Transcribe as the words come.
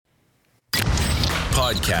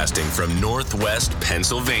podcasting from Northwest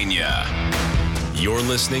Pennsylvania. You're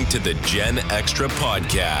listening to the Gen Extra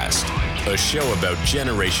Podcast, a show about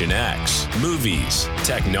Generation X, movies,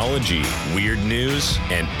 technology, weird news,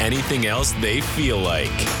 and anything else they feel like.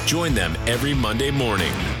 Join them every Monday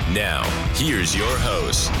morning. Now, here's your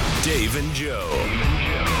hosts, Dave and Joe.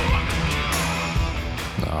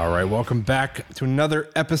 All right, welcome back to another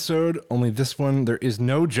episode. Only this one, there is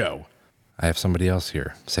no Joe. I have somebody else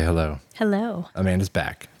here. Say hello. Hello. Amanda's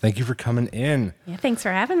back. Thank you for coming in. Yeah, thanks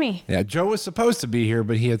for having me. Yeah, Joe was supposed to be here,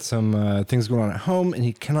 but he had some things going on at home, and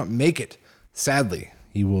he cannot make it. Sadly,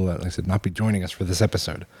 he will, like I said, not be joining us for this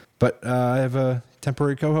episode. But I have a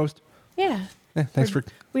temporary co-host. Yeah. Thanks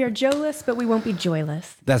We are Joe-less, but we won't be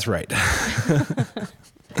joyless. That's right.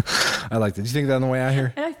 I liked it. Did you think that on the way out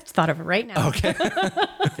here? I thought of it right now. Okay.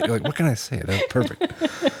 You're like, what can I say? That's perfect.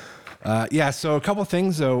 So a couple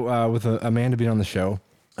things, though, with Amanda being on the show,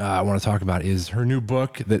 I want to talk about is her new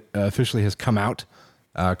book that officially has come out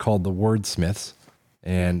called The Wordsmiths,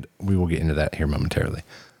 and we will get into that here momentarily.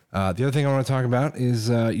 The other thing I want to talk about is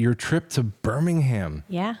your trip to Birmingham.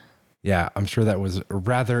 Yeah. Yeah, I'm sure that was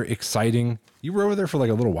rather exciting. You were over there for like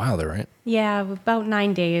a little while there, right? Yeah, about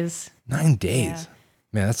 9 days. 9 days? Yeah.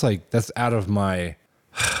 Man, that's out of my,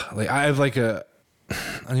 like, I have like I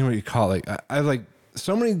don't know what you call it. I have like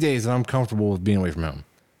so many days that I'm comfortable with being away from home.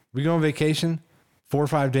 We go on vacation, 4 or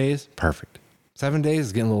 5 days, perfect. 7 days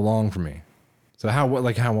is getting a little long for me. So how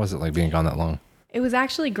was it like being gone that long? It was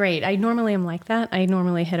actually great. I normally am like that. I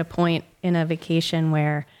normally hit a point in a vacation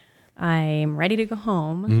where I'm ready to go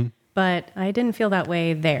home, but I didn't feel that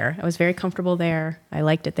way there. I was very comfortable there. I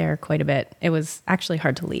liked it there quite a bit. It was actually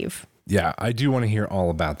hard to leave. Yeah, I do want to hear all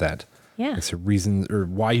about that. Yeah. It's a reason or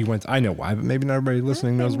why you went. I know why, but maybe not everybody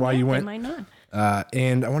listening knows why you went. They might not.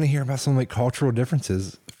 And I want to hear about some like cultural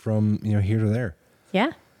differences from here to there.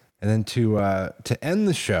 Yeah. And then to end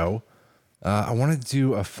the show, I wanted to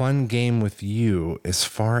do a fun game with you as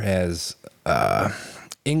far as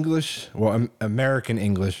English, American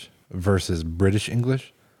English versus British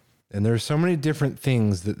English. And there's so many different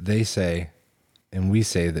things that they say and we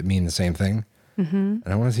say that mean the same thing. Mm-hmm. And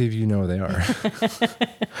I want to see if you know what they are.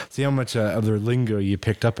 See how much of their lingo you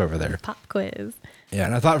picked up over there. Pop quiz. Yeah,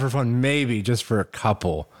 and I thought for fun, maybe just for a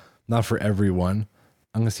couple, not for everyone,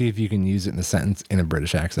 I'm going to see if you can use it in a sentence in a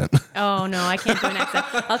British accent. Oh, no, I can't do an accent.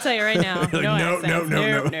 I'll tell you right now. Like,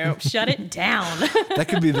 no. Shut it down. That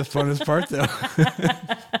could be the funnest part, though.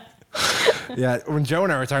 Yeah, when Joe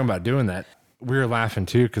and I were talking about doing that, we were laughing,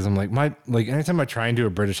 too, because I'm like, anytime I try and do a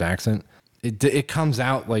British accent, it comes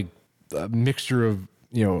out like a mixture of,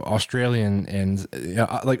 Australian and it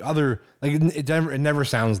never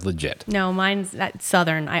sounds legit. No, mine's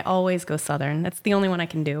Southern. I always go Southern. That's the only one I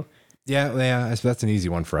can do. Yeah, that's an easy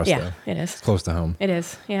one for us, though. Yeah, it is. It's close to home. It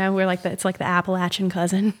is. Yeah, we're like it's like the Appalachian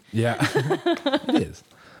cousin. Yeah, it is.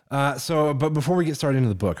 But before we get started into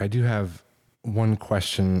the book, I do have one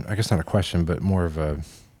question. I guess not a question, but more of I'm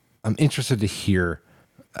interested to hear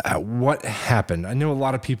what happened. I know a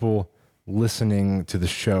lot of people listening to the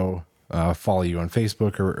show follow you on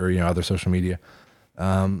Facebook or other social media.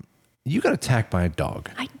 You got attacked by a dog.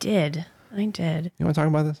 I did. You want to talk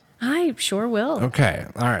about this? I sure will. Okay.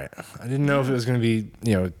 All right. I didn't know if it was going to be,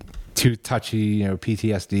 too touchy,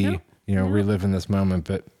 PTSD, reliving this moment,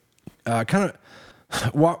 but kind of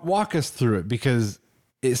walk us through it, because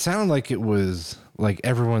it sounded like it was like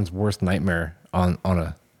everyone's worst nightmare on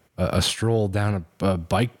a stroll down a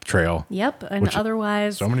bike trail. Yep. And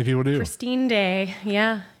otherwise, so many people do. Pristine day.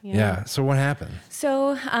 Yeah. Yeah. So what happened?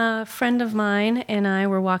 So a friend of mine and I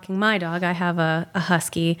were walking my dog. I have a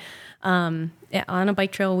husky. On a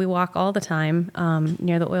bike trail we walk all the time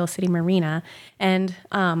near the Oil City Marina, and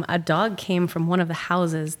a dog came from one of the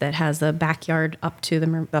houses that has a backyard up to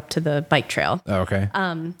the bike trail. Oh, okay.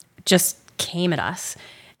 Just came at us,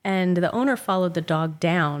 and the owner followed the dog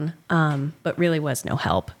down, but really was no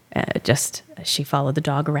help. She followed the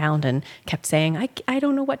dog around and kept saying, I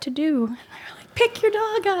don't know what to do. And we were like, pick your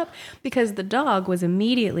dog up, because the dog was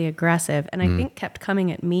immediately aggressive, and I think kept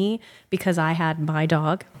coming at me because I had my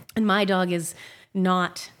dog. And my dog is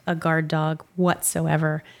not a guard dog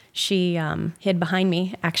whatsoever. She hid behind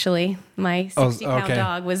me, actually. My 60-pound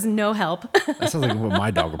dog was no help. That sounds like what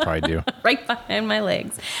my dog would probably do. Right behind my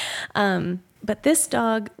legs. But this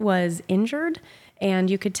dog was injured, and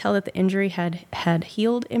you could tell that the injury had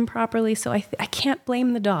healed improperly. So I can't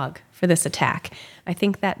blame the dog for this attack. I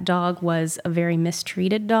think that dog was a very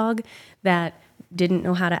mistreated dog that didn't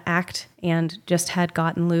know how to act and just had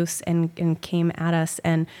gotten loose and came at us.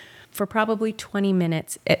 And for probably 20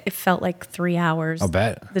 minutes, it felt like 3 hours. I'll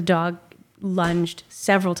bet. The dog lunged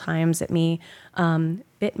several times at me,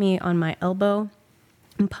 bit me on my elbow,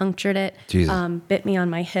 and punctured it. Bit me on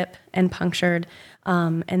my hip and punctured.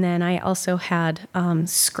 And then I also had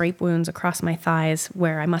scrape wounds across my thighs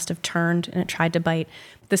where I must have turned and it tried to bite.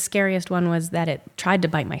 The scariest one was that it tried to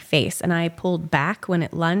bite my face, and I pulled back when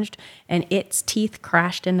it lunged, and its teeth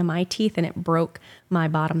crashed into my teeth, and it broke my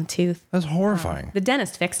bottom tooth. That's horrifying. The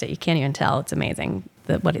dentist fixed it. You can't even tell. It's amazing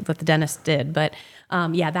what the dentist did. But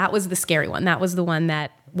yeah, that was the scary one. That was the one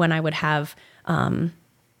that when I would have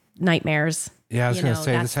nightmares. Yeah, I was going to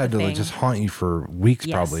say, this had to like, just haunt you for weeks,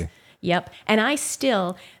 probably. Yep. And I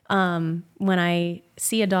still, when I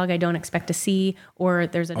see a dog I don't expect to see, or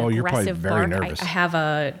there's an aggressive bark, I have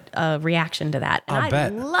a reaction to that. And I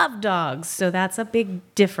love dogs, so that's a big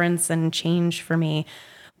difference and change for me.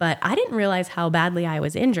 But I didn't realize how badly I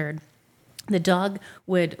was injured. The dog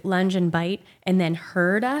would lunge and bite and then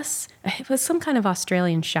herd us. It was some kind of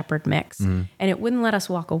Australian Shepherd mix, and it wouldn't let us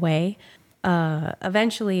walk away.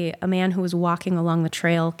 Eventually, a man who was walking along the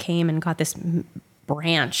trail came and got this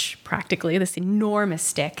branch, practically this enormous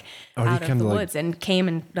stick out of the woods, and came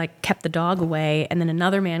and like kept the dog away. And then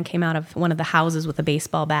another man came out of one of the houses with a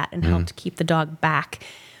baseball bat and helped keep the dog back.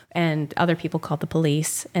 And other people called the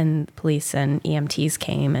police, and EMTs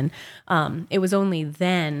came. And it was only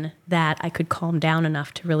then that I could calm down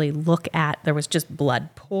enough to really look at, there was just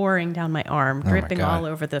blood pouring down my arm, dripping all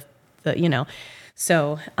over the.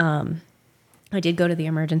 So I did go to the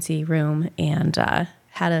emergency room and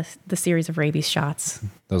had the series of rabies shots.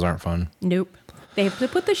 Those aren't fun. Nope. They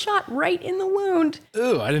put the shot right in the wound.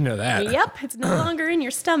 Ooh, I didn't know that. Yep. It's no longer in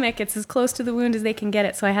your stomach. It's as close to the wound as they can get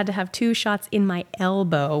it. So I had to have 2 shots in my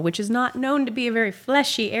elbow, which is not known to be a very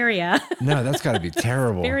fleshy area. No, that's got to be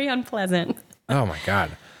terrible. Very unpleasant. Oh my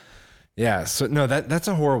God. Yeah. So no, that's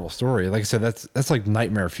a horrible story. Like I said, that's like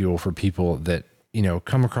nightmare fuel for people that,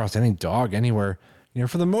 come across any dog anywhere.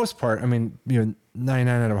 For the most part, I mean, 99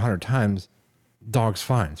 out of 100 times, dog's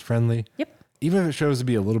fine. It's friendly. Yep. Even if it shows to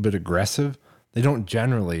be a little bit aggressive, they don't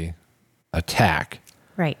generally attack.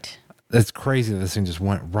 Right. That's crazy that this thing just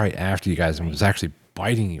went right after you guys and was actually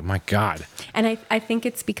biting you. My God. And I think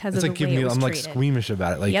it's because of the way it was I'm treated. like squeamish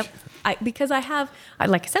about it. Like, yep. Because like I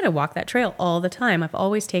said, I walk that trail all the time. I've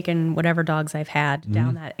always taken whatever dogs I've had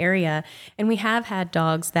down that area. And we have had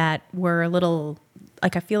dogs that were a little,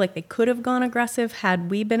 like, I feel like they could have gone aggressive had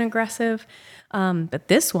we been aggressive. But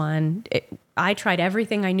this one, I tried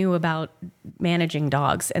everything I knew about managing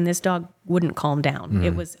dogs, and this dog wouldn't calm down.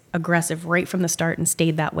 It was aggressive right from the start and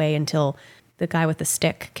stayed that way until the guy with the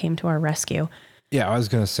stick came to our rescue. Yeah, I was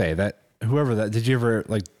going to say that did you ever,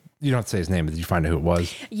 like, you don't have to say his name, but did you find out who it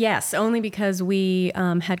was? Yes, only because we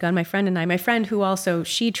had gone, my friend who also,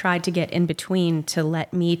 she tried to get in between to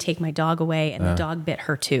let me take my dog away, and the dog bit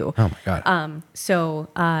her too. Oh my God. So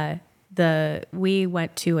we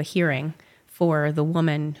went to a hearing for the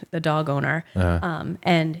woman, the dog owner,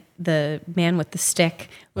 and the man with the stick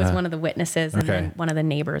was one of the witnesses, and then one of the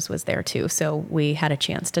neighbors was there too. So we had a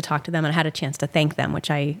chance to talk to them and had a chance to thank them,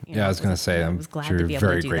 which I was going to say, I was glad to be able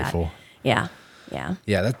to do grateful. That. Yeah. Yeah.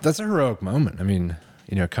 Yeah. That's a heroic moment. I mean,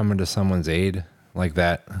 coming to someone's aid like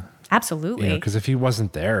that. Absolutely. Because if he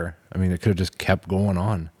wasn't there, I mean, it could have just kept going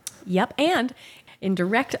on. Yep. And in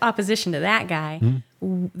direct opposition to that guy,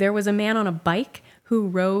 there was a man on a bike who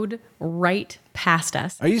rode right past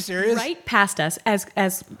us. Are you serious? Right past us,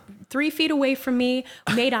 as 3 feet away from me,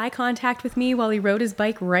 made eye contact with me while he rode his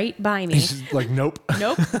bike right by me. He's just like, nope.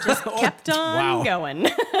 Nope. Just kept on going.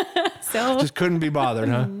 So just couldn't be bothered,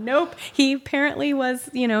 huh? Nope. He apparently was,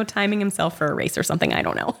 timing himself for a race or something. I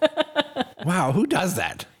don't know. Wow. Who does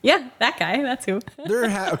that? Yeah, that guy. That's who.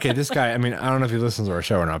 Okay, this guy, I mean, I don't know if he listens to our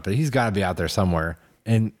show or not, but he's got to be out there somewhere.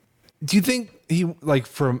 And do you think he, like,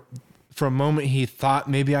 for a moment he thought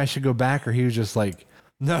maybe I should go back, or he was just like,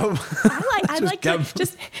 no. I'd like to,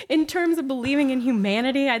 just in terms of believing in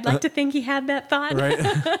humanity, I'd like to think he had that thought. Right.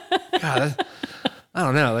 God, I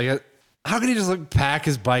don't know. Like, how could he just pack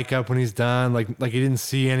his bike up when he's done? Like he didn't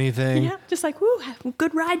see anything. Yeah. Just like, woo,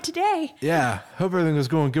 good ride today. Yeah. Hope everything was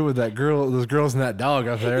going good with that girl, those girls and that dog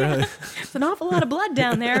up there. Yeah. It's an awful lot of blood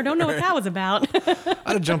down there. Don't know what that was about.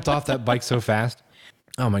 I'd have jumped off that bike so fast.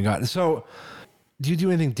 Oh my God. So, do you do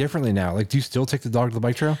anything differently now? Like, do you still take the dog to the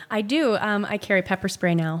bike trail? I do. I carry pepper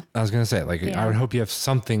spray now. I was going to say, I would hope you have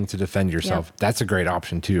something to defend yourself. Yep. That's a great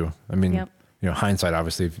option too. I mean, hindsight,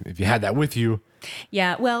 obviously, if you had that with you.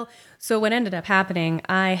 Yeah. Well, so what ended up happening,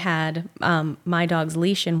 I had my dog's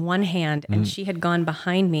leash in one hand and she had gone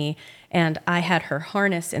behind me and I had her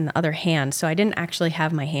harness in the other hand. So I didn't actually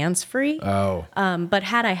have my hands free. Oh. But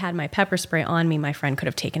had I had my pepper spray on me, my friend could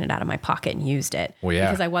have taken it out of my pocket and used it. Well, yeah.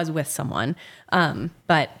 Because I was with someone.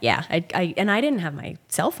 But yeah, I didn't have my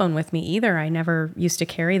cell phone with me either. I never used to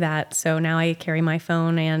carry that. So now I carry my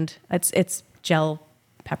phone and it's gel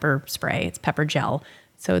pepper spray. It's pepper gel.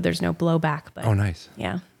 So there's no blowback. But Oh, nice.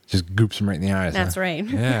 yeah. Just goops them right in the eyes. That's huh? right.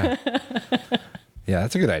 Yeah. Yeah,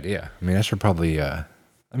 that's a good idea. I mean, I should probably,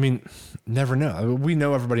 never know. We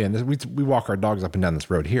know everybody in this. We walk our dogs up and down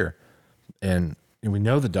this road here. And we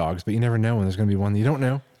know the dogs, but you never know when there's going to be one that you don't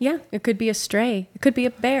know. Yeah. It could be a stray. It could be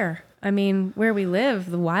a bear. I mean, where we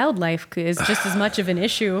live, the wildlife is just as much of an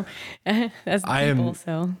issue as the people.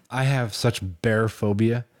 So I have such bear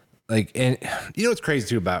phobia. And what's crazy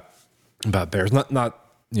too about bears, not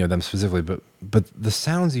them specifically, but the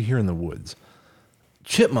sounds you hear in the woods.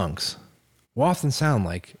 Chipmunks will often sound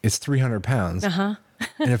like it's 300 pounds. And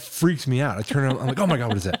it freaks me out. I turn around, I'm like, oh my God,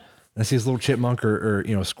 what is that? And I see this little chipmunk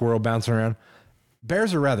or squirrel bouncing around.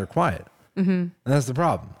 Bears are rather quiet. And that's the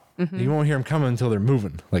problem. You won't hear them coming until they're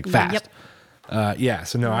moving, fast. Yep.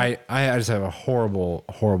 So no, I just have a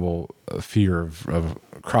horrible fear of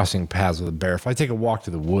crossing paths with a bear. If I take a walk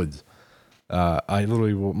to the woods, I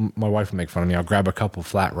literally will, my wife will make fun of me. I'll grab a couple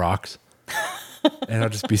flat rocks and I'll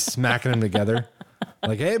just be smacking them together.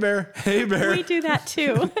 Like, hey bear. We do that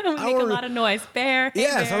too. We make a lot of noise. Bear. Hey,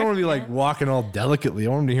 yes, bear. I don't want to be walking all delicately. I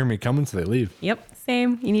want them to hear me coming so they leave. Yep,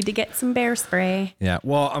 same. You need to get some bear spray. Yeah.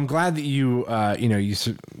 Well, I'm glad that you, you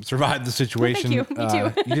survived the situation. Well, thank you.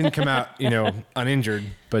 Me too. You didn't come out, uninjured,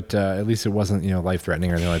 but at least it wasn't,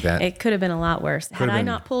 life-threatening or anything like that. It could have been a lot worse. Had I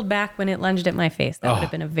not pulled back when it lunged at my face, that would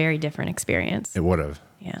have been a very different experience. It would have.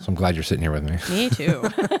 Yeah. So I'm glad you're sitting here with me. Me too.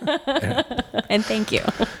 And thank you.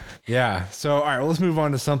 Yeah. So, all right, well, let's move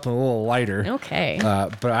on to something a little lighter. Okay.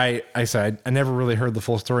 But I said I never really heard the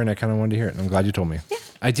full story, and I kind of wanted to hear it. And I'm glad you told me. Yeah.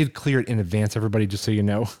 I did clear it in advance, everybody, just so you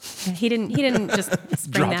know. Yeah, he didn't just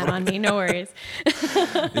spring that on me. No worries.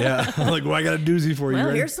 Yeah. I'm like, well, I got a doozy for you. Well,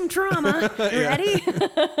 ready? here's some trauma. You ready?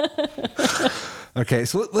 Okay.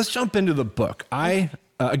 So let's jump into the book.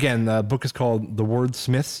 Again, the book is called The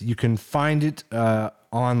Wordsmiths. You can find it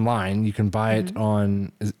online. You can buy it you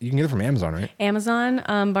can get it from Amazon, right? Amazon,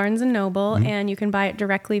 Barnes & Noble, and you can buy it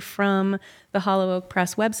directly from the Hollow Oak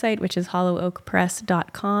Press website, which is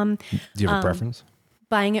hollowoakpress.com. Do you have a preference?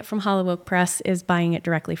 Buying it from Hollow Oak Press is buying it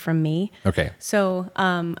directly from me. Okay. So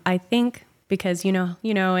I think because you know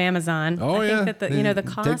Amazon, I think that the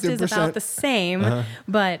cost is about the same,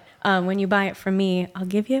 but when you buy it from me, I'll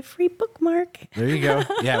give you a free bookmark. There you go.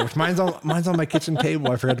 Yeah, which mine's on my kitchen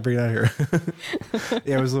table. I forgot to bring it out here.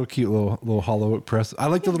 Yeah, it was a little cute little Hollow Oak Press. I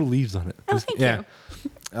like the little leaves on it. Oh, thank you.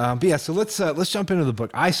 But yeah, so let's jump into the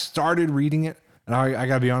book. I started reading it, and I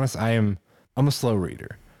gotta be honest, I'm a slow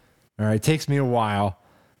reader. All right, it takes me a while.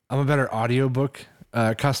 I'm a better audiobook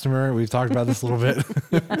customer. We've talked about this a little bit.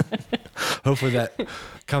 Hopefully that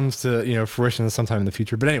comes to fruition sometime in the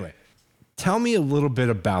future. But anyway, tell me a little bit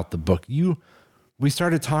about the book. We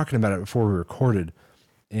started talking about it before we recorded,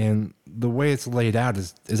 and the way it's laid out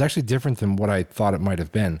is actually different than what I thought it might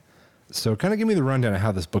have been. So kind of give me the rundown of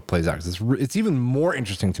how this book plays out, because it's even more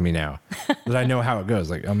interesting to me now that I know how it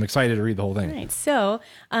goes. I'm excited to read the whole thing. All right. So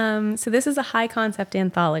this is a high concept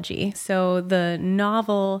anthology. So the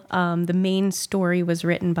novel, the main story was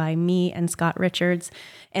written by me and Scott Richards.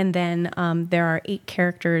 And then there are 8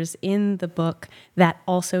 characters in the book that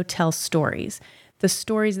also tell stories. The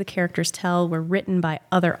stories the characters tell were written by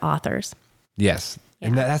other authors. Yes. Yeah.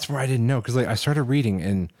 And that's where I didn't know, because I started reading,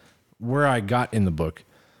 and where I got in the book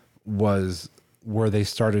was where they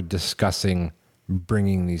started discussing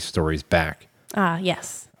bringing these stories back.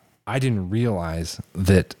 Yes. I didn't realize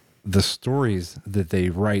that the stories that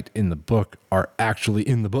they write in the book are actually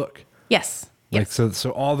in the book. Yes.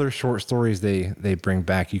 So all their short stories they bring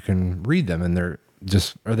back, you can read them, and are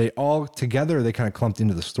they all together, or are they kind of clumped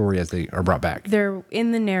into the story as they are brought back? They're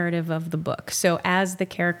in the narrative of the book. So as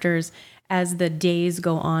the days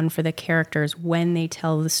go on for the characters, when they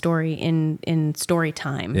tell the story in story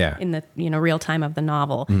time, in the real time of the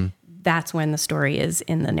novel, that's when the story is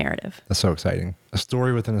in the narrative. That's so exciting. A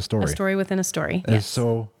story within a story. A story within a story. Yes.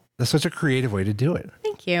 That's such a creative way to do it.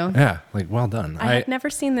 Thank you. Yeah, well done. I have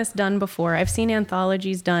never seen this done before. I've seen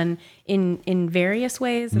anthologies done in various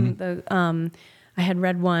ways. And I had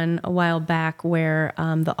read one a while back where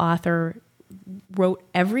the author wrote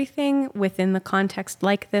everything within the context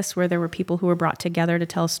like this, where there were people who were brought together to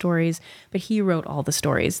tell stories, but he wrote all the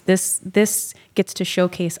stories. This gets to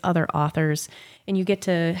showcase other authors, and you get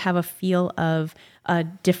to have a feel of a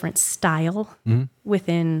different style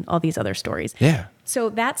within all these other stories. Yeah. So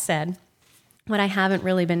that said, what I haven't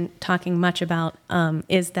really been talking much about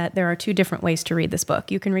is that there are two different ways to read this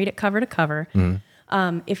book. You can read it cover to cover.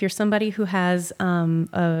 If you're somebody who has an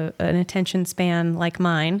attention span like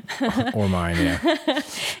mine, Or mine, yeah.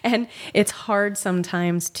 and it's hard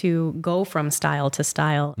sometimes to go from style to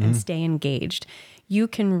style and stay engaged, you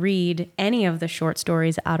can read any of the short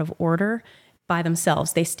stories out of order by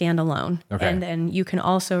themselves. They stand alone. Okay. And then you can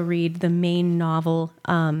also read the main novel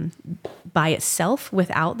by itself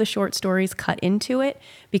without the short stories cut into it,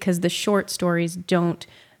 because the short stories don't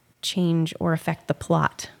change or affect the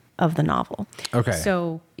plot of the novel. Okay.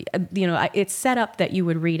 So, it's set up that you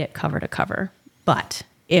would read it cover to cover, but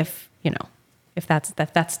if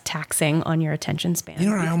that's taxing on your attention span,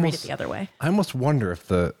 you can read it the other way. I almost wonder if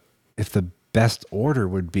the best order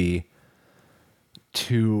would be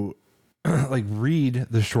to like read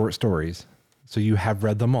the short stories, so you have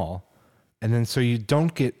read them all, and then so you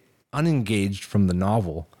don't get unengaged from the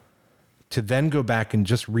novel, to then go back and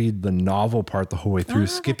just read the novel part the whole way through,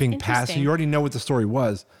 skipping past. So you already know what the story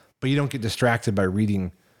was, but you don't get distracted by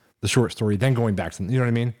reading the short story, then going back to, you know what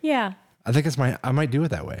I mean? Yeah. I think I might do it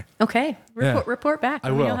that way. Okay. Report back.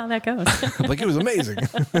 Let me know how that goes. Like, it was amazing.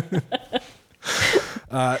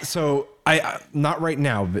 So I not right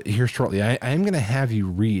now, but here shortly, I am going to have you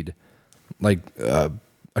read like a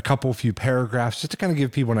few paragraphs, just to kind of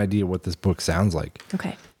give people an idea what this book sounds like.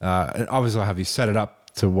 Okay. And obviously I'll have you set it up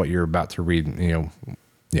to what you're about to read,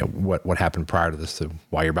 what happened prior to this, to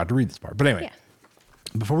why you're about to read this part. But anyway,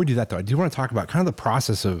 before we do that though, I do want to talk about kind of the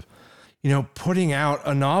process of, putting out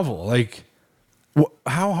a novel. Like,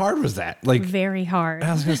 how hard was that? Like, very hard.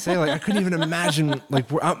 I was going to say, like, I couldn't even imagine,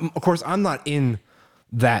 like, of course I'm not in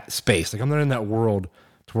that space. Like, I'm not in that world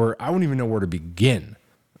to where I wouldn't even know where to begin,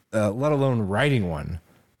 let alone writing one,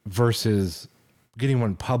 versus getting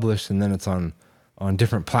one published and then it's on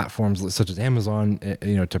different platforms such as Amazon,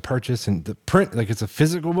 to purchase, and the print, like, it's a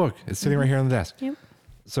physical book. It's sitting right here on the desk. Yep.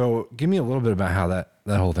 So give me a little bit about how that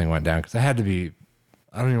whole thing went down, because it had to be,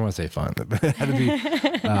 I don't even want to say fun, but it had to be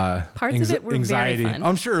parts of it were anxiety. very fun.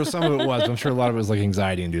 I'm sure some of it was. I'm sure a lot of it was like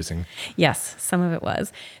anxiety inducing. Yes, some of it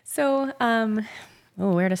was. So,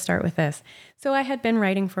 where to start with this? So I had been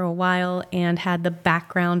writing for a while and had the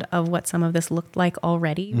background of what some of this looked like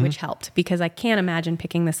already, which helped, because I can't imagine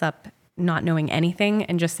picking this up not knowing anything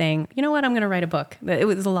and just saying, you know what, I'm going to write a book. It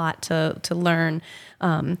was a lot to learn.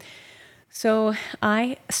 So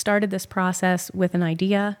I started this process with an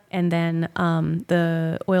idea, and then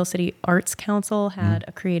the Oil City Arts Council had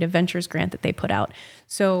a creative ventures grant that they put out.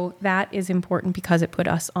 So that is important because it put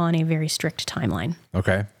us on a very strict timeline.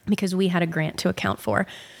 Okay. Because we had a grant to account for.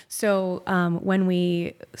 So when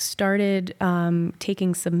we started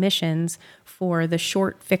taking submissions for the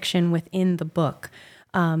short fiction within the book,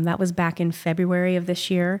 that was back in February of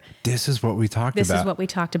this year. This is what we talked about. This is what we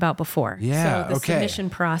talked about before. Yeah, so the submission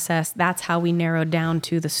process, that's how we narrowed down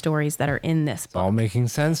to the stories that are in this book. All making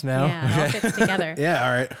sense now. Yeah, it all fits together. Yeah,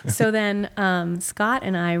 all right. So then Scott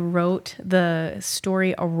and I wrote the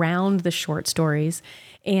story around the short stories,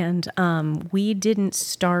 and we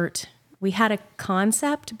had a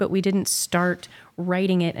concept, but we didn't start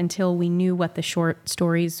writing it until we knew what the short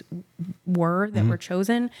stories were that were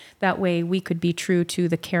chosen. That way we could be true to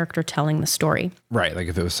the character telling the story. Right. Like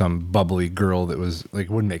if it was some bubbly girl that was like,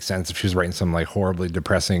 it wouldn't make sense if she was writing some like horribly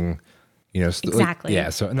depressing, Exactly. Like, yeah.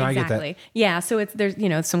 So no, exactly. I get that. Yeah. So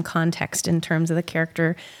there's some context in terms of the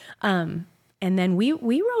character. And then we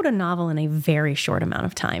wrote a novel in a very short amount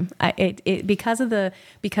of time.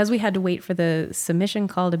 Because we had to wait for the submission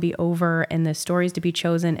call to be over and the stories to be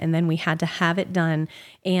chosen, and then we had to have it done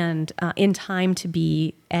and in time to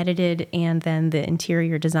be edited, and then the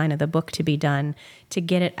interior design of the book to be done, to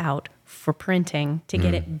get it out for printing, to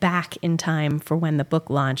get it back in time for when the book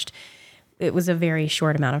launched. It was a very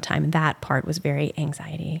short amount of time. And that part was very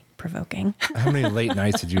anxiety provoking. How many late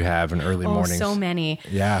nights did you have and early mornings? So many.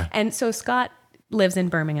 Yeah. And so Scott lives in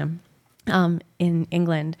Birmingham, in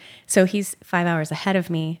England. So he's 5 hours ahead of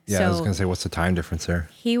me. Yeah, so I was going to say, what's the time difference there?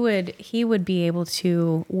 He would be able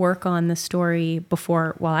to work on the story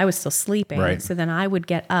while I was still sleeping. Right. So then I would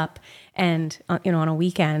get up and, on a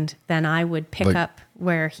weekend, then I would pick up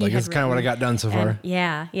where he had That's kind of what I got done so far.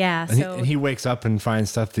 Yeah. And he wakes up and finds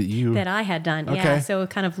stuff that I had done. Okay. Yeah. So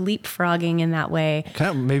kind of leapfrogging in that way. kind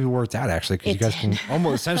of maybe worked out actually, because you guys can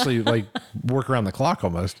almost essentially like work around the clock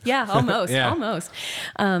almost. Yeah, almost, Yeah. almost.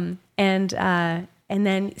 And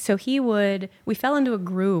then, so we fell into a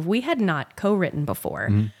groove. We had not co-written before.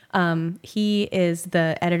 He is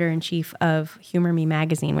the editor-in-chief of Humor Me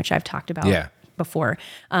magazine, which I've talked about before.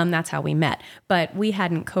 That's how we met. But we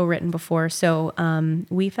hadn't co-written before. So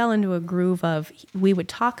we fell into a groove of, we would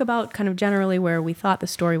talk about kind of generally where we thought the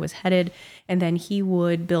story was headed. And then he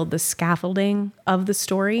would build the scaffolding of the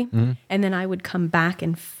story. And then I would come back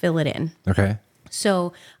and fill it in. Okay.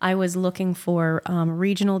 So I was looking for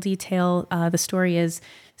regional detail. The story is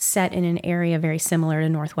set in an area very similar to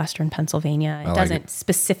northwestern Pennsylvania. It doesn't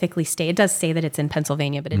specifically state. It does say that it's in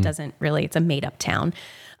Pennsylvania, but it doesn't really. It's a made-up town.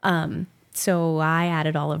 So I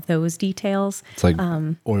added all of those details. It's like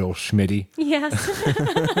oil schmitty. Yes.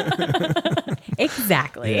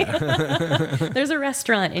 Exactly. There's a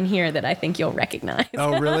restaurant in here that I think you'll recognize.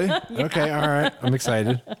 Oh, really? Okay. All right. I'm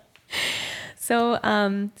excited.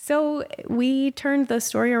 So we turned the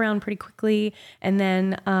story around pretty quickly, and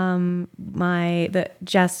then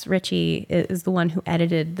Jess Ritchie is the one who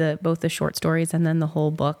edited both the short stories and then the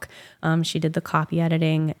whole book. She did the copy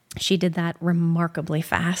editing. She did that remarkably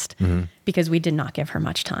fast because we did not give her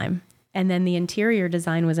much time. And then the interior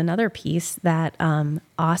design was another piece that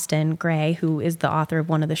Austin Gray, who is the author of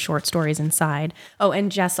one of the short stories inside. Oh,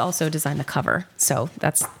 and Jess also designed the cover. So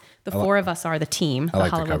that's the four of us are the team, the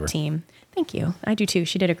Hollywood team. Thank you. I do too.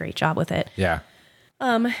 She did a great job with it. Yeah.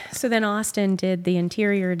 So then Austin did the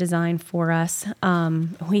interior design for us.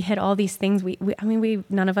 We hit all these things.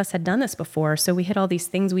 None of us had done this before. So we hit all these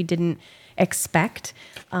things we didn't expect.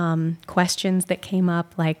 Questions that came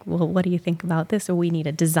up like, well, what do you think about this? Or we need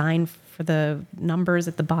a design for the numbers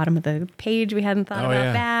at the bottom of the page. We hadn't thought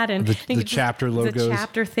about that. And the chapter logos. The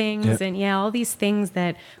chapter things. And all these things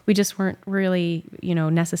that we just weren't really,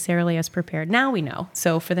 necessarily as prepared. Now we know.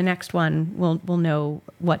 So for the next one, we'll know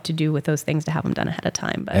what to do with those things to have them done ahead of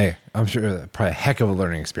time. But hey, I'm sure probably a heck of a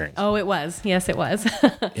learning experience. Oh, it was. Yes, it was.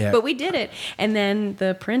 But we did it. And then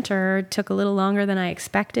the printer took a little longer than I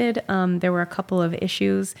expected. There were a couple of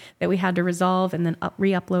issues that we had to resolve and then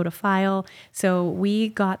re-upload a file. So we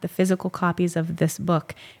got the physical copies of this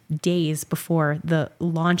book days before the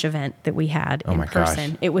launch event that we had in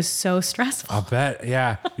person. Gosh. It was so stressful. I'll bet.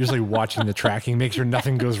 Yeah. Usually watching the tracking, make sure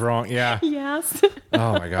nothing goes wrong. Yeah. Yes.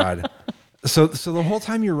 Oh my God. So the whole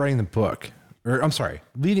time you're writing the book, or I'm sorry,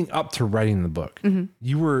 leading up to writing the book,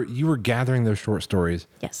 you were gathering those short stories.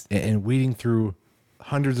 Yes. And weeding through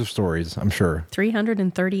hundreds of stories, I'm sure.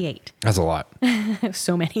 338. That's a lot.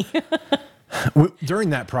 So many. During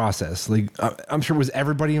that process, like I'm sure, was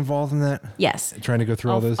everybody involved in that? Yes. Trying to go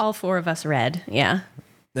through all those? All four of us read, yeah.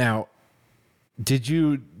 Now, did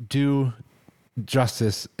you do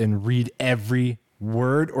justice and read every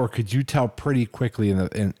word, or could you tell pretty quickly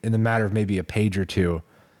in the matter of maybe a page or two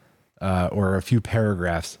or a few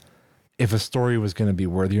paragraphs if a story was going to be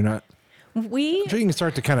worthy or not? I'm sure you can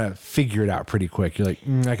start to kind of figure it out pretty quick. You're like,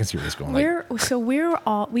 I can see where this is going.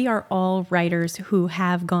 We are all writers who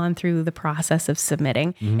have gone through the process of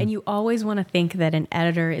submitting, and you always want to think that an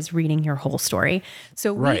editor is reading your whole story.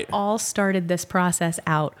 So we all started this process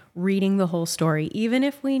out reading the whole story, even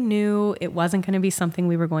if we knew it wasn't going to be something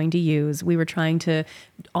we were going to use. We were trying to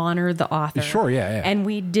honor the author. Sure, yeah. And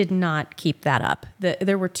we did not keep that up.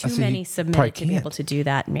 There were too many submitted to be able to do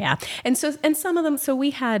that. And some of them. So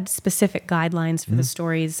we had specific guidelines for the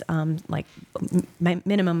stories, like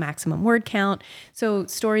minimum, maximum word count. So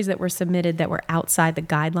stories that were submitted that were outside the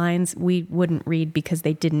guidelines, we wouldn't read because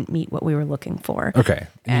they didn't meet what we were looking for. Okay,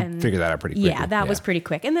 and you figured that out pretty quickly. Yeah, that was pretty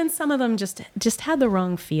quick. And then some of them just had the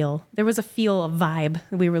wrong feel. There was a vibe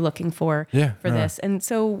we were looking for this, and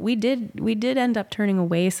so we did end up turning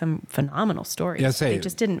away some phenomenal stories. Yeah, they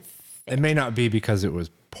just didn't fit. It may not be because it was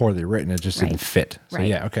poorly written; it just didn't fit. So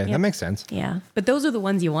that makes sense. Yeah, but those are the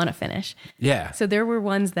ones you want to finish. Yeah. So there were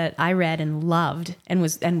ones that I read and loved, and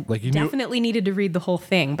like definitely needed to read the whole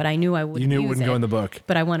thing, but I knew I wouldn't. You knew it wouldn't go in the book,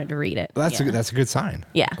 but I wanted to read it. Well, that's a good sign.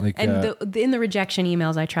 Yeah, in the rejection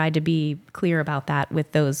emails, I tried to be clear about that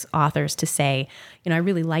with those authors to say, I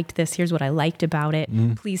really liked this. Here's what I liked about it.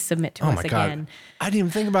 Please submit to us again. I didn't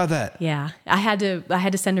even think about that. Yeah, I had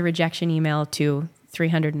to send a rejection email to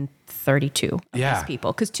 332 of these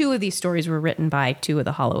people, because 2 of these stories were written by 2 of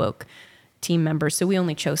the Hollow Oak team members. So we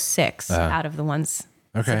only chose 6 out of the ones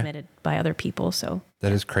submitted by other people. So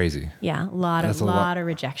that is crazy. Yeah, a lot of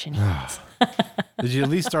rejection emails. Did you at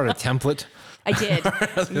least start a template? I did.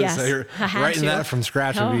 Yes, writing that from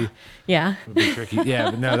scratch would be tricky.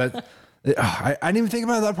 Yeah, but no, I didn't even think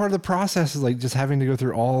about that part of the process, is like just having to go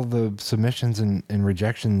through all the submissions and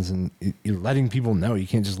rejections and letting people know. You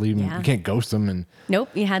can't just leave them. You can't ghost them. And nope,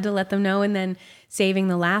 you had to let them know, and then saving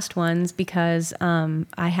the last ones because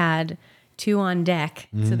I had 2 on deck.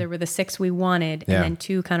 So there were the 6 we wanted, and then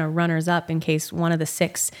 2 kind of runners up in case one of the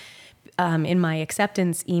 6. In my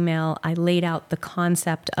acceptance email, I laid out the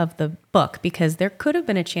concept of the book because there could have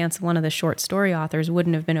been a chance one of the short story authors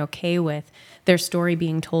wouldn't have been okay with their story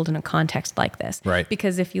being told in a context like this. Right.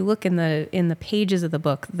 Because if you look in the pages of the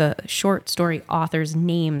book, the short story authors'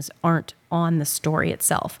 names aren't on the story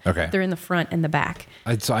itself. Okay. They're in the front and the back.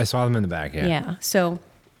 I saw them in the back. Yeah. Yeah. So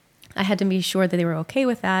I had to be sure that they were okay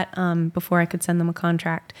with that before I could send them a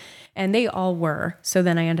contract. And they all were. So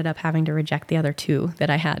then I ended up having to reject the other 2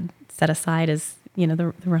 that I had set aside as,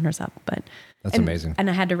 the runners up. But that's amazing. And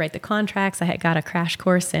I had to write the contracts. I had got a crash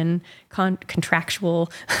course in contractual.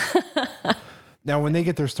 Now, when they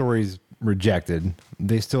get their stories rejected,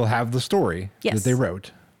 they still have the story that they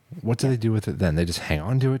wrote. What do they do with it then? They just hang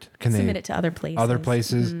on to it? Can Submit they it to other places. Other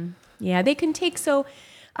places? Mm-hmm. Yeah, they can take. So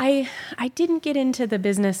I didn't get into the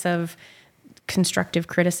business of constructive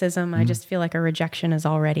criticism. I just feel like a rejection is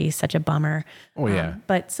already such a bummer. Oh, yeah.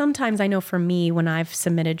 But sometimes I know for me, when I've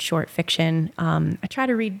submitted short fiction, I try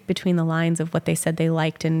to read between the lines of what they said they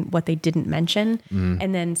liked and what they didn't mention.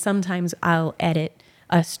 And then sometimes I'll edit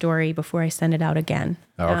a story before I send it out again.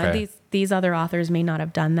 Oh, okay. These other authors may not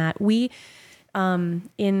have done that.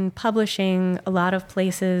 In publishing, a lot of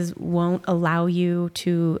places won't allow you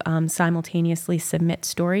to simultaneously submit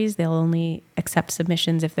stories. They'll only accept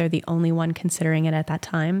submissions if they're the only one considering it at that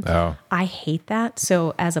time. Oh. I hate that.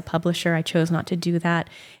 So as a publisher, I chose not to do that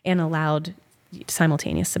and allowed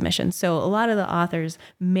simultaneous submissions. So a lot of the authors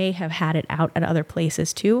may have had it out at other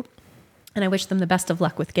places too. And I wish them the best of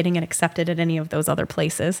luck with getting it accepted at any of those other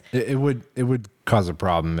places. It would cause a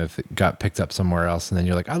problem if it got picked up somewhere else and then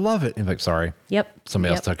you're like, I love it. And you're like, sorry. Yep.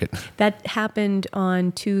 Somebody else took it. That happened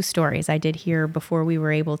on 2 stories I did hear before we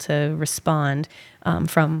were able to respond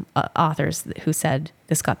from authors who said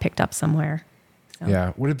this got picked up somewhere. So.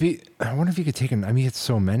 Yeah. I wonder if you could take it's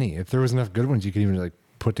so many. If there was enough good ones, you could even like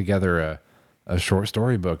put together a short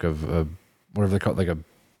story book of whatever they call it,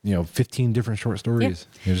 like 15 different short stories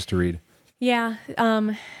just to read. Yeah,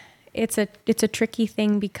 it's a tricky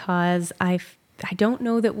thing because I don't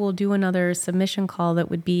know that we'll do another submission call that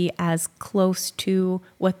would be as close to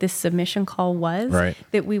what this submission call was. Right.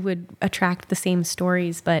 That we would attract the same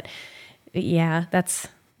stories, but yeah, that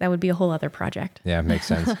would be a whole other project. Yeah, makes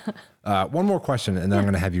sense. One more question, and then I'm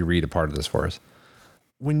going to have you read a part of this for us.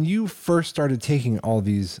 When you first started taking all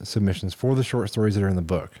these submissions for the short stories that are in the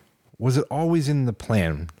book, was it always in the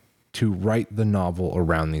plan to write the novel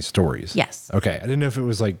around these stories? Yes. Okay. I didn't know if it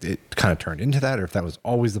was like, it kind of turned into that or if that was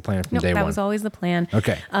always the plan from day one. That was always the plan.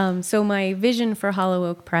 Okay. So my vision for Hollow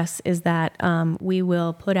Oak Press is that we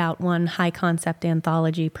will put out 1 high concept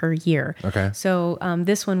anthology per year. Okay. So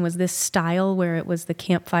this one was this style where it was the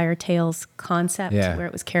campfire tales concept, where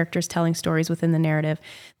it was characters telling stories within the narrative.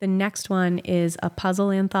 The next one is a puzzle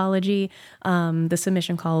anthology. The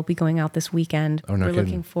submission call will be going out this weekend. Oh, no We're kidding.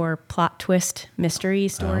 looking for plot twist mystery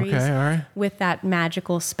stories. Okay, all right. With that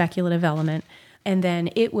magical speculative element. And then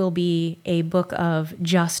it will be a book of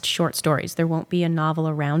just short stories. There won't be a novel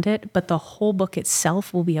around it, but the whole book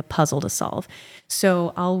itself will be a puzzle to solve.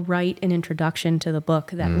 So I'll write an introduction to the book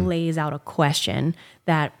that lays out a question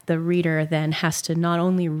that the reader then has to not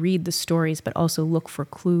only read the stories, but also look for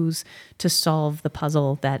clues to solve the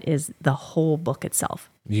puzzle that is the whole book itself.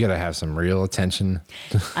 You got to have some real attention.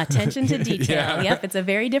 Attention to detail. Yeah. Yep, it's a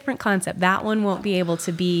very different concept. That one won't be able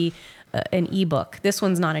to be an ebook. This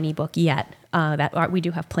one's not an ebook yet. We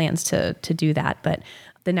do have plans to do that, but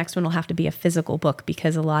the next one will have to be a physical book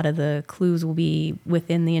because a lot of the clues will be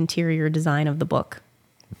within the interior design of the book.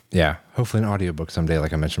 Yeah. Hopefully an audiobook someday,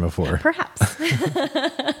 like I mentioned before. Perhaps.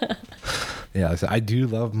 Yeah. I do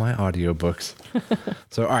love my audiobooks.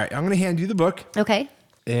 So, all right, I'm going to hand you the book. Okay.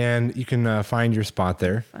 And you can find your spot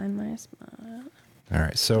there. Find my spot. All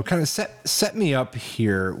right. So kind of set me up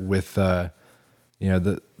here with,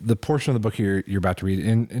 the portion of the book you're about to read.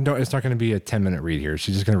 And don't, it's not going to be a 10-minute read here.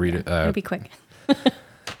 She's just going to read it. It'll be quick.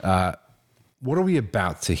 What are we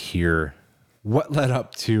about to hear? What led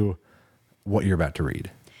up to what you're about to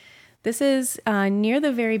read? This is near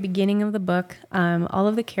the very beginning of the book. All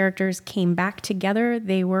of the characters came back together.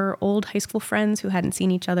 They were old high school friends who hadn't seen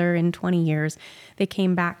each other in 20 years. They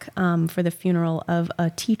came back for the funeral of a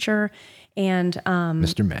teacher and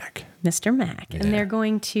Mr. Mack. Mr. Mack. Yeah. And they're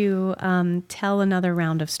going to tell another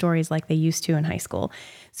round of stories like they used to in high school.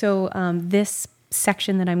 So this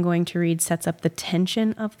section that I'm going to read sets up the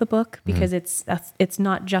tension of the book because it's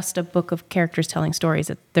not just a book of characters telling stories.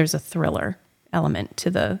 There's a thriller element to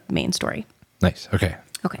the main story. Nice. Okay.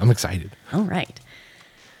 Okay. I'm excited. All right.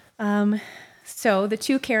 So the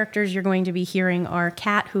two characters you're going to be hearing are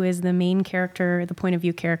Kat, who is the main character, the point of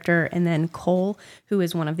view character, and then Cole, who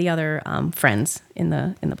is one of the other friends in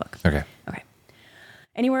the book. Okay. Okay.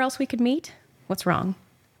 Anywhere else we could meet? What's wrong?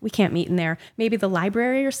 We can't meet in there. Maybe the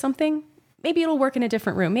library or something? Maybe it'll work in a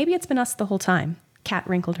different room. Maybe it's been us the whole time. Kat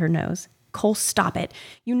wrinkled her nose. Cole, stop it.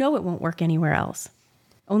 You know it won't work anywhere else.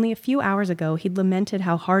 Only a few hours ago, he'd lamented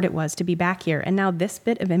how hard it was to be back here, and now this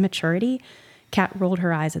bit of immaturity? Kat rolled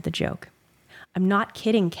her eyes at the joke. I'm not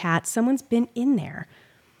kidding, Kat. Someone's been in there.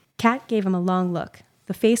 Kat gave him a long look,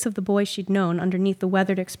 the face of the boy she'd known underneath the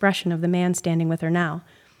weathered expression of the man standing with her now.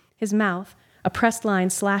 His mouth, a pressed line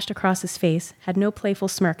slashed across his face, had no playful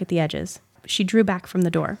smirk at the edges. She drew back from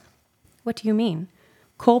the door. What do you mean?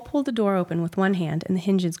 Cole pulled the door open with one hand, and the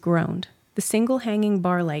hinges groaned. The single hanging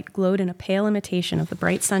bar light glowed in a pale imitation of the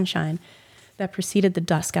bright sunshine that preceded the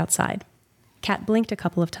dusk outside. Kat blinked a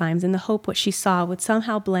couple of times in the hope what she saw would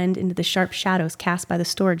somehow blend into the sharp shadows cast by the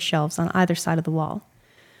storage shelves on either side of the wall.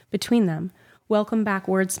 Between them, Welcome Back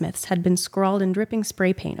Wordsmiths had been scrawled in dripping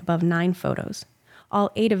spray paint above 9 photos.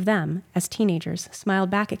 All 8 of them, as teenagers, smiled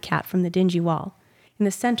back at Kat from the dingy wall. In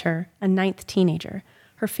the center, a 9th teenager.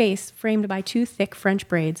 Her face, framed by 2 thick French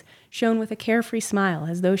braids, shone with a carefree smile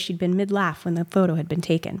as though she'd been mid-laugh when the photo had been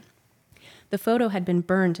taken. The photo had been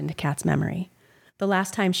burned into Kat's memory. The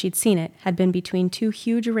last time she'd seen it had been between 2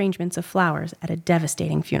 huge arrangements of flowers at a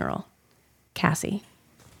devastating funeral. Cassie.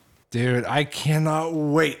 Dude, I cannot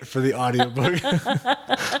wait for the audiobook.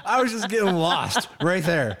 I was just getting lost right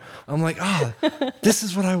there. I'm like, this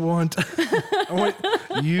is what I want. I want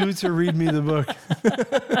you to read me the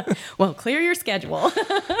book. Well, clear your schedule.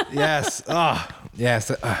 Yes. Yes.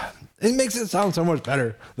 It makes it sound so much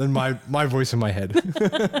better than my voice in my head.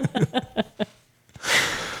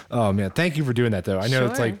 Oh, man. Thank you for doing that, though. I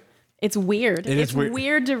know Sure. It's weird. It's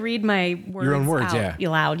weird to read my words your own words, out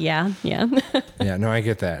loud. Yeah. Yeah, no, I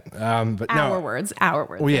get that. But our words.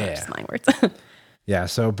 Well, yeah. Just my words. Yeah.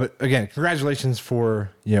 So, but again, congratulations for,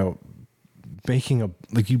 making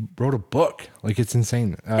you wrote a book. Like, it's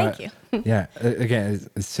insane. Thank you. Yeah. Again,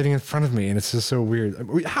 it's sitting in front of me and it's just so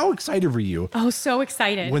weird. How excited were you? Oh, so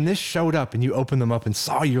excited. When this showed up and you opened them up and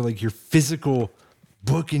saw your physical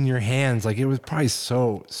book in your hands, it was probably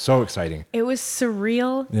so exciting. It was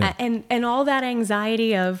surreal. Yeah. And all that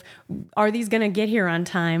anxiety of, are these going to get here on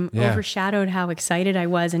time, overshadowed how excited I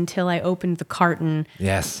was until I opened the carton.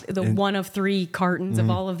 Yes. One of 3 cartons of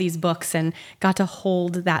all of these books and got to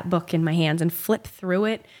hold that book in my hands and flip through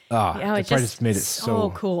it. It just made it so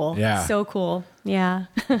cool. Yeah. So cool. Yeah.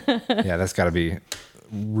 Yeah, that's got to be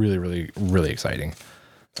really, really, really exciting.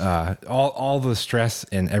 All the stress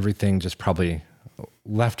and everything just probably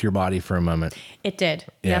left your body for a moment. It did.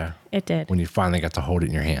 Yeah. Yep, it did. When you finally got to hold it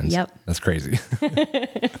in your hands. Yep. That's crazy.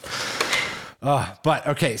 But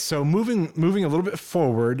okay, so moving a little bit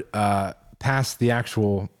forward, past the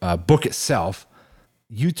actual book itself,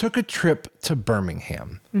 you took a trip to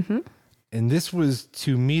Birmingham. Mm-hmm. And this was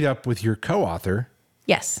to meet up with your co-author.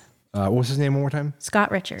 Yes. What was his name one more time? Scott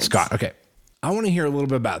Richards. Scott. Okay. I want to hear a little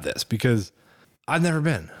bit about this because I've never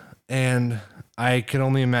been. And I can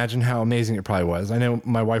only imagine how amazing it probably was. I know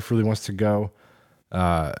my wife really wants to go,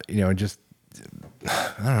 just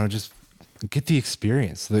get the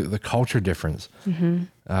experience, the culture difference.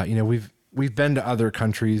 Mm-hmm. We've been to other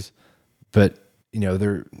countries, but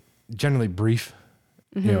they're generally brief.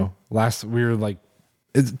 Mm-hmm. We were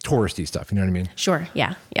it's touristy stuff. You know what I mean? Sure.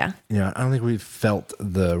 Yeah. Yeah. I don't think we've felt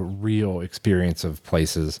the real experience of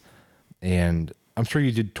places, and I'm sure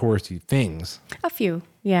you did touristy things. A few.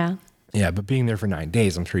 Yeah. Yeah, but being there for 9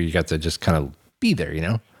 days, I'm sure you got to just kind of be there,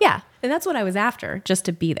 Yeah, and that's what I was after, just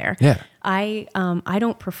to be there. Yeah. I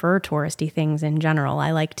don't prefer touristy things in general.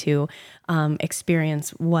 I like to experience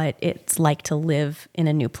what it's like to live in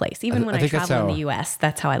a new place. Even when I travel in the U.S.,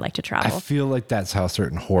 that's how I like to travel. I feel like that's how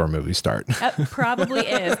certain horror movies start. Probably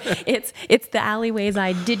is. It's the alleyways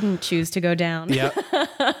I didn't choose to go down. Yeah.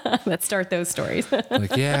 That start those stories. We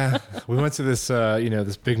went to this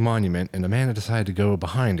this big monument, and Amanda decided to go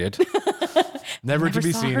behind it, never to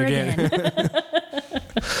be seen again.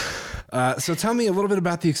 So tell me a little bit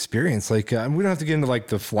about the experience. We don't have to get into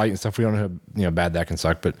the flight and stuff. We don't know how bad that can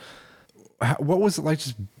suck. But what was it like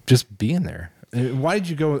just being there? Why did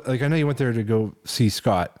you go? I know you went there to go see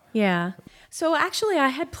Scott. Yeah. So actually, I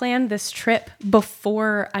had planned this trip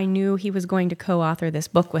before I knew he was going to co-author this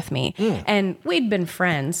book with me, and we'd been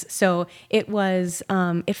friends. So it was,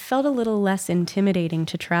 it felt a little less intimidating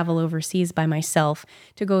to travel overseas by myself,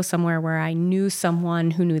 to go somewhere where I knew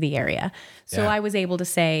someone who knew the area. So I was able to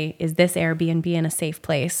say, is this Airbnb in a safe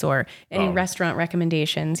place, or any restaurant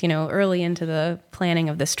recommendations, early into the planning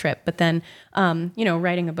of this trip. But then,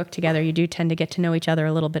 writing a book together, you do tend to get to know each other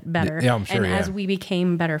a little bit better. Yeah, I'm sure. And as we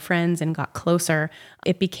became better friends and got closer,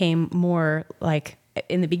 it became more like,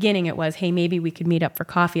 in the beginning it was, hey, maybe we could meet up for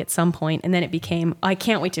coffee at some point. And then it became, I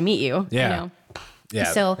can't wait to meet you. Yeah.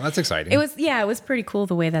 Yeah. So that's exciting. It was pretty cool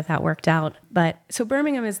the way that worked out. But so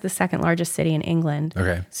Birmingham is the second largest city in England.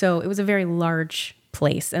 Okay. So it was a very large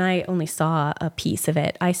place, and I only saw a piece of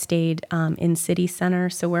it. I stayed in city center.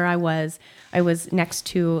 So where I was next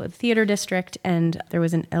to a theater district, and there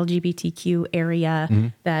was an LGBTQ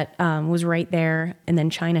area that was right there, and then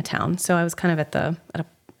Chinatown. So I was kind of at a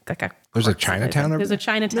There's a Chinatown over There's a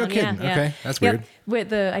Chinatown. No kidding. Yeah. Okay, that's weird.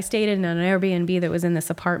 I stayed in an Airbnb that was in this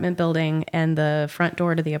apartment building, and the front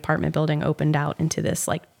door to the apartment building opened out into this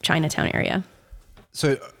like Chinatown area.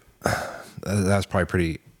 So that's probably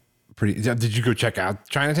pretty. Did you go check out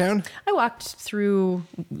Chinatown? I walked through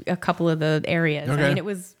a couple of the areas. Okay. I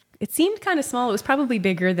mean, it seemed kind of small. It was probably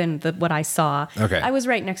bigger than what I saw. Okay. I was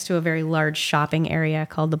right next to a very large shopping area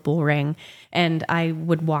called the Bull Ring, and I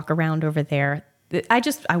would walk around over there. I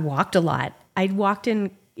walked a lot. I walked in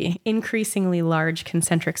increasingly large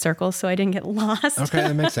concentric circles, so I didn't get lost. Okay,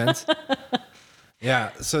 that makes sense. Yeah.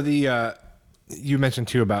 So you mentioned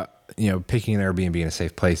too about picking an Airbnb in a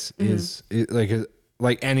safe place is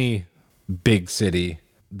like any big city.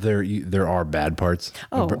 There are bad parts.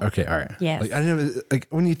 Oh, okay, all right. Yes. Like I don't know. Like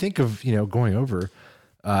when you think of going over,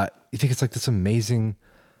 you think it's like this amazing,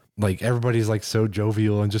 like everybody's like so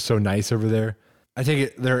jovial and just so nice over there. I take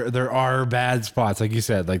it there are bad spots, like you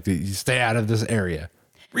said, like you stay out of this area.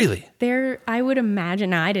 Really? I would imagine.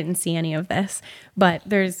 Now, I didn't see any of this, but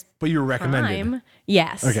there's. But you were recommended.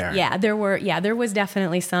 Yes. Okay. Right. Yeah, there was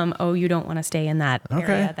definitely some. Oh, you don't want to stay in that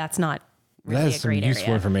area. That's not really that is a great some useful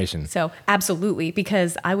area. information. So absolutely,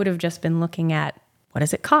 because I would have just been looking at what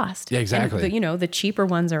does it cost. Yeah, exactly. And the cheaper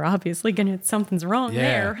ones are obviously going to something's wrong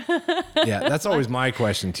there. Yeah, that's always my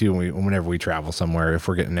question too. Whenever we travel somewhere, if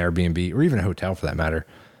we're getting an Airbnb or even a hotel for that matter,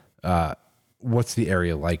 what's the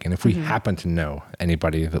area like? And if we happen to know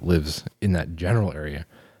anybody that lives in that general area,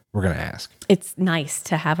 we're going to ask. It's nice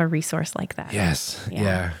to have a resource like that. Yes.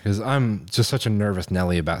 Yeah. Because I'm just such a nervous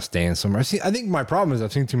Nelly about staying somewhere. I think my problem is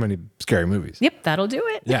I've seen too many scary movies. Yep, that'll do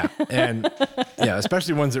it. Yeah. And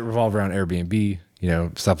especially ones that revolve around Airbnb,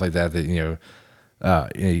 stuff like that, you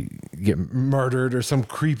get murdered or some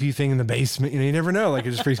creepy thing in the basement. You never know. Like,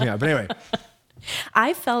 it just freaks me out. But anyway.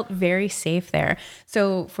 I felt very safe there.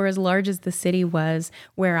 So for as large as the city was,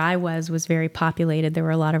 where I was very populated. There were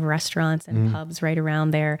a lot of restaurants and pubs right around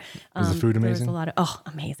there. Was the food amazing? There was a lot of,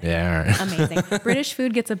 amazing. Yeah, all right. Amazing. British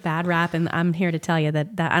food gets a bad rap, and I'm here to tell you that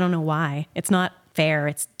I don't know why. It's not fair.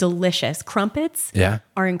 It's delicious. Crumpets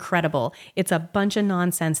are incredible. It's a bunch of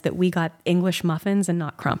nonsense that we got English muffins and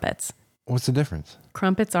not crumpets. What's the difference?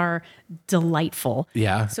 Crumpets are delightful.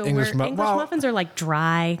 Yeah. So English muffins are like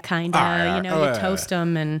dry, kind of, you toast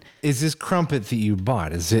them. And is this crumpet that you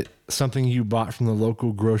bought? Is it something you bought from the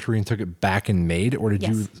local grocery and took it back and made? Or did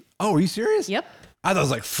you? Oh, are you serious? Yep. I thought it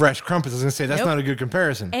was like fresh crumpets. I was going to say, that's not a good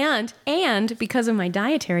comparison. And because of my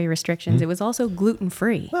dietary restrictions, it was also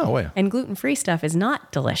gluten-free. Oh, yeah. And gluten-free stuff is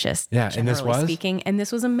not delicious, and this was? speaking. And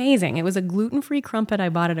this was amazing. It was a gluten-free crumpet I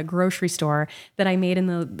bought at a grocery store that I made in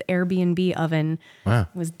the Airbnb oven. Wow.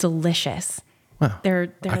 It was delicious. Wow.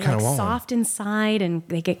 They're like soft inside, and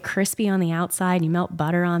they get crispy on the outside. You melt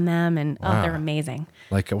butter on them, and they're amazing.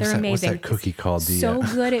 Like, what's that cookie called? So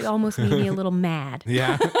good, it almost made me a little mad.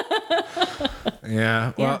 Yeah.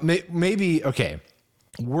 Yeah. Well, maybe, okay.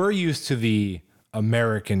 We're used to the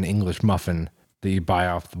American English muffin that you buy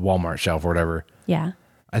off the Walmart shelf or whatever. Yeah.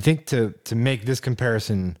 I think to make this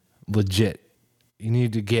comparison legit, you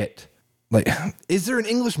need to get, like, is there an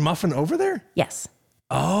English muffin over there? Yes.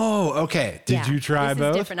 Oh, okay. Did you try this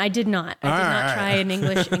both? Is different. I did not. I did not try an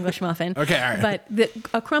English muffin. Okay, all right. But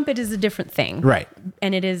a crumpet is a different thing. Right.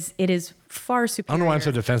 And it is far superior. I don't know why I'm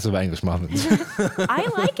so defensive about English muffins. I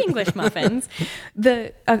like English muffins.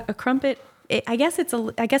 A crumpet, I guess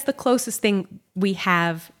the closest thing we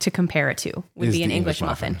have to compare it to would be an English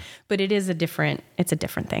muffin. But it's a different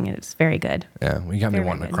thing. It's very good. Yeah, well, you got me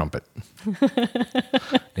wanting a crumpet.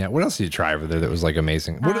 Yeah, what else did you try over there that was like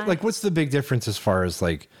amazing? What's the big difference as far as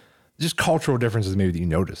like just cultural differences maybe that you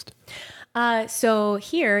noticed? So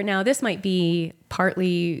here, now this might be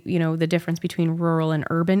partly, the difference between rural and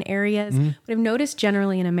urban areas. Mm-hmm. But I've noticed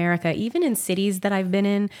generally in America, even in cities that I've been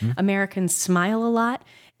in, Americans smile a lot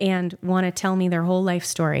and want to tell me their whole life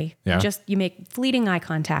story. Yeah. You make fleeting eye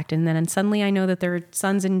contact, and then suddenly I know that their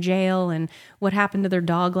son's in jail and what happened to their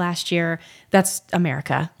dog last year. That's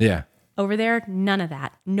America. Yeah. Over there, none of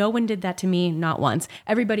that. No one did that to me, not once.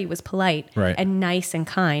 Everybody was polite Right. and nice and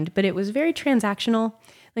kind, but it was very transactional.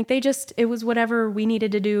 Like it was whatever we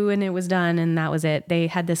needed to do and it was done and that was it. They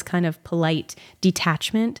had this kind of polite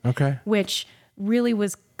detachment, Okay. which really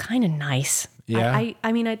was kind of nice. Yeah.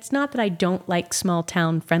 I mean, it's not that I don't like small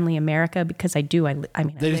town friendly America, because I do. I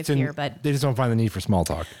live here, but they just don't find the need for small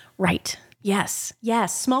talk. right. Yes.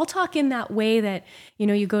 Small talk in that way that,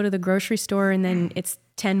 you go to the grocery store and then it's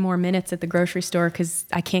 10 more minutes at the grocery store because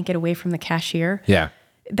I can't get away from the cashier. Yeah.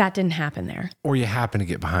 That didn't happen there. Or you happen to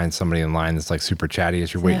get behind somebody in line that's like super chatty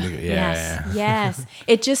as you're waiting to get, Yes.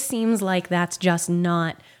 It just seems like that's just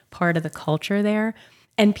not part of the culture there.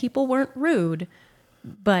 And people weren't rude,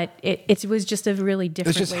 but it was just a really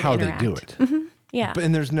different It's just way how to they interact. do it. Yeah.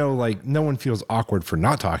 And there's no no one feels awkward for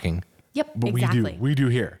not talking. Yep, But exactly. we do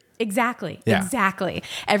here. Exactly. Yeah. Exactly.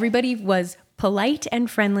 Everybody was polite and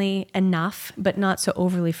friendly enough, but not so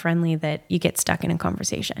overly friendly that you get stuck in a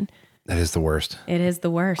conversation. That is the worst. It is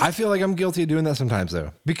the worst. I feel like I'm guilty of doing that sometimes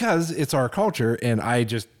though, because it's our culture and I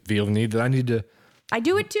just feel the need that I need to I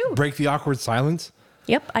do it too. break the awkward silence.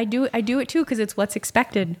 Yep, I do it too because it's what's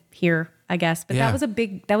expected here, I guess. But Yeah. that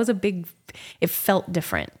was a big it felt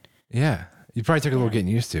different. Yeah. You probably took a little getting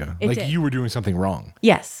used to. It Like did. you were doing something wrong.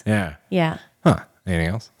 Yes. Yeah. Yeah. Huh. Anything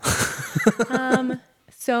else?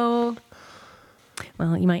 So,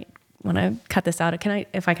 well, you might want to cut this out.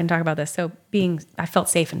 If I can talk about this? So I felt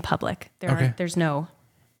safe in public. There's no,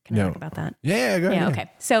 can I talk about that? Yeah, go ahead. Yeah.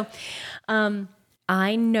 Okay. So,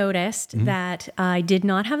 I noticed that I did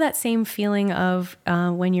not have that same feeling of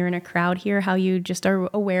when you're in a crowd here, how you just are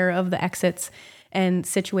aware of the exits and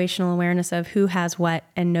situational awareness of who has what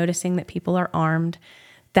and noticing that people are armed.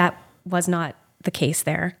 That was not the case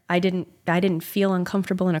there. I didn't feel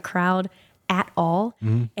uncomfortable in a crowd at all.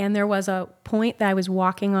 And there was a point that I was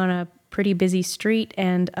walking on a pretty busy street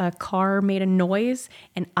and a car made a noise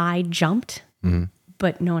and I jumped,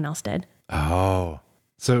 but no one else did. Oh.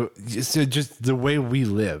 So just the way we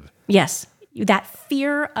live. Yes. That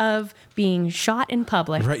fear of being shot in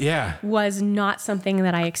public Right, yeah. was not something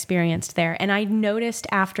that I experienced there. And I noticed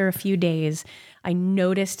after a few days,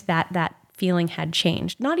 that feeling had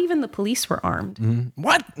changed. Not even the police were armed.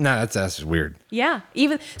 What? No, that's just weird. Yeah.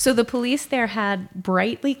 So the police there had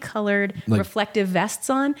brightly colored reflective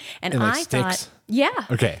vests on. And like I sticks? thought, yeah.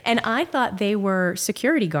 Okay. And I thought they were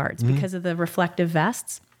security guards because of the reflective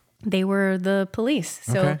vests. They were the police.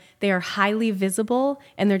 So Okay. they are highly visible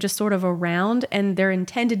and they're just sort of around and they're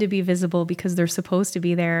intended to be visible because they're supposed to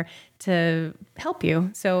be there to help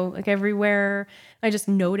you. So like everywhere, I just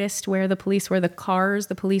noticed where the police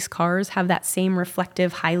cars have that same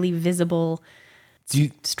reflective, highly visible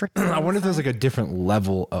strip. I wonder if there's like a different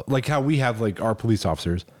level of like how we have like our police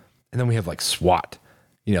officers and then we have like SWAT.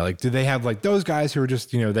 Do they have like those guys who are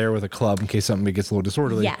just, there with a club in case something gets a little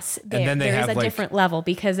disorderly? Yes. And then they there have is a different level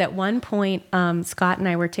because at one point, Scott and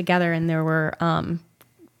I were together and there were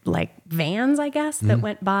like vans, I guess, that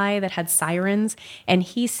went by that had sirens. And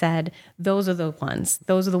he said, those are the ones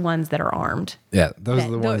that are armed. Yeah. Those are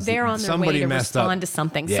the ones. They're on their way to respond to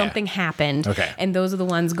something. Yeah. Something happened. Okay. And those are the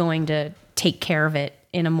ones going to take care of it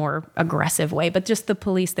in a more aggressive way. But just the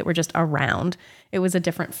police that were just around, it was a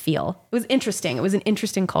different feel. It was interesting. It was an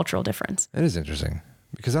interesting cultural difference. That is interesting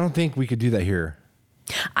because I don't think we could do that here.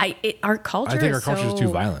 Our culture. I think our culture is too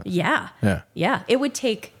violent. Yeah. Yeah. Yeah. It would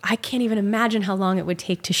take. I can't even imagine how long it would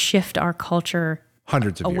take to shift our culture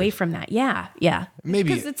Hundreds of away years. from that. Yeah. Yeah. Maybe-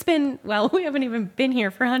 because it's been. Well, we haven't even been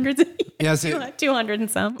here for hundreds of years. Yeah, so- 200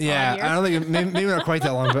 and some. Yeah. odd years. I don't think maybe not quite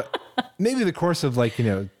that long, but maybe the course of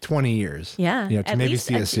 20 years. Yeah. To at maybe least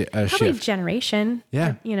see a probably shift. generation.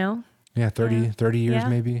 Yeah. Yeah. 30 years Yeah.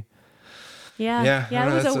 maybe. Yeah. Yeah, I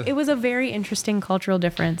Yeah. don't know, It was a very interesting cultural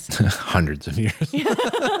difference. Hundreds of years.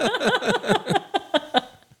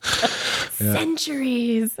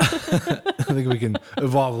 Centuries. I think we can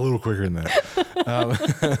evolve a little quicker than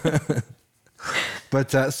that.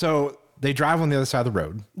 But so they drive on the other side of the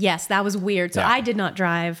road. Yes, that was weird. So Yeah. I did not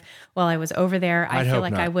drive while I was over there. I I'd feel hope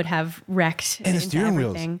like not. I would have wrecked And the into steering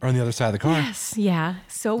everything. wheels are on the other side of the car. Yes, yeah.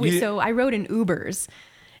 So You- so I rode in Ubers,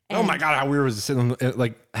 Oh my God, how weird was it sitting,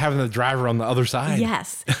 like having the driver on the other side?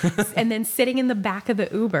 Yes. And then sitting in the back of the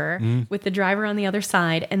Uber with the driver on the other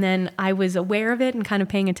side. And then I was aware of it and kind of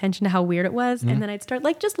paying attention to how weird it was. And then I'd start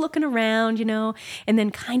like just looking around, and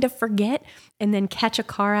then kind of forget and then catch a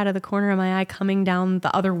car out of the corner of my eye coming down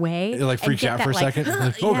the other way. It like freaks you out for a second.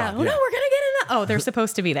 Like, oh, God, no, we're going to get in. Oh, they're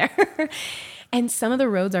supposed to be there. And some of the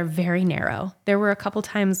roads are very narrow. There were a couple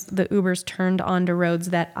times the Ubers turned onto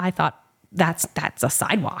roads that I thought, that's a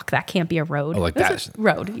sidewalk. That can't be a road. Oh, like that's that? A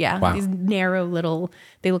road, yeah. Wow. These narrow little,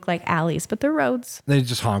 they look like alleys, but they're roads. They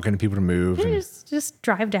just honking to people to move. You And just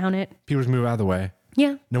drive down it. people just move out of the way.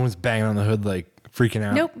 Yeah. No one's banging on the hood like freaking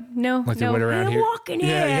out. Nope. No. Like they no. would around I'm here. walking in.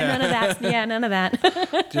 Yeah. None of that. Yeah, none of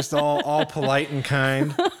that. Just all polite and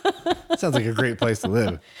kind. Sounds like a great place to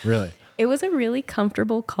live, really. It was a really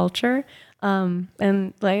comfortable culture.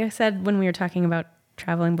 And like I said, when we were talking about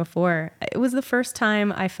traveling before, it was the first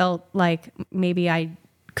time I felt like maybe I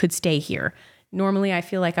could stay here. Normally I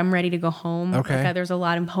feel like I'm ready to go home. Okay. Like there's a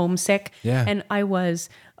lot of homesick. Yeah. And I was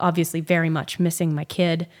obviously very much missing my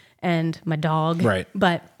kid and my dog. Right.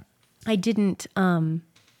 But I didn't, I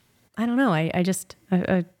don't know. I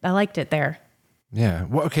liked it there. Yeah.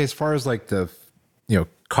 Well, okay. As far as like the,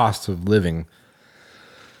 cost of living,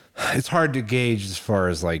 it's hard to gauge as far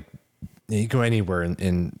as like you go anywhere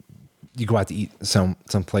and you go out to eat some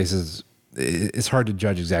places. It's hard to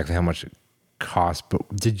judge exactly how much it costs,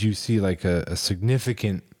 but did you see like a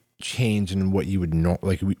significant change in what you would know,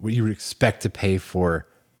 like what you would expect to pay for?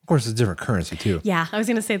 Of course, it's a different currency too. Yeah, I was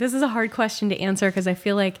going to say, this is a hard question to answer because I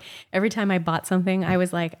feel like every time I bought something, I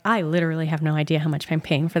was like, I literally have no idea how much I'm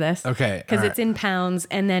paying for this. Okay. Because it's in pounds.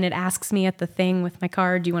 And then it asks me at the thing with my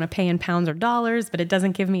card, do you want to pay in pounds or dollars? But it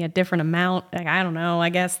doesn't give me a different amount. Like, I don't know. I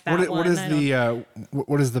guess that what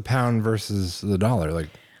is the pound versus the dollar? Like,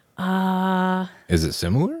 is it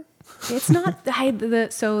similar? It's not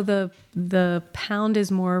the pound is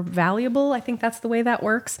more valuable. I think that's the way that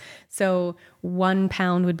works. So 1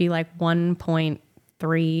 pound would be like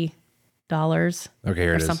 $1.3 Okay,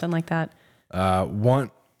 here or it is. something like that.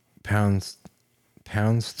 1 pounds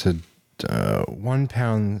to 1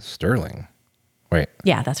 pound sterling. Wait.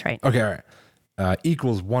 Yeah, that's right. Okay, all right.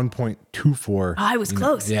 Equals 1.24. Oh, I was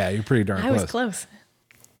close. Yeah, you're pretty darn close. I was close.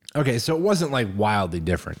 Okay, so it wasn't like wildly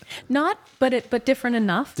different. Not, but different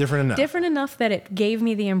enough. Different enough. Different enough that it gave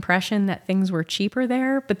me the impression that things were cheaper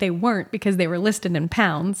there, but they weren't because they were listed in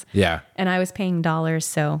pounds. Yeah. And I was paying dollars,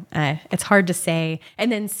 so it's hard to say.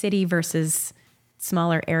 And then city versus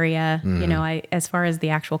smaller area, as far as the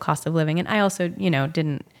actual cost of living. And I also,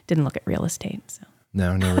 didn't look at real estate. So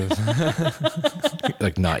No,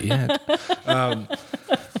 like not yet.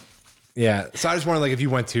 Yeah. So I just wondered, like, if you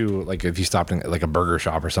went to, like, if you stopped in like a burger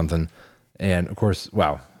shop or something, and of course, you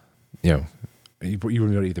wouldn't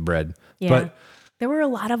go to eat the bread. yeah. But There were a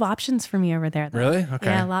lot of options for me over there, though. Really?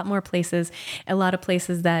 Okay. Yeah, a lot more places. A lot of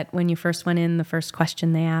places that when you first went in, the first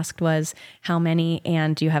question they asked was, how many,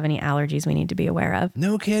 and do you have any allergies we need to be aware of?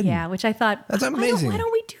 No kidding. Yeah, which I thought, That's amazing. Why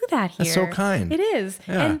don't we do that here? That's so kind. It is.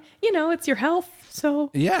 Yeah. And, it's your health,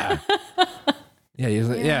 so. Yeah.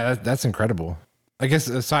 Yeah. That's incredible. I guess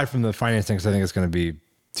aside from the financing, because I think it's going to be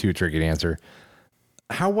too tricky to answer,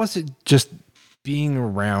 how was it just being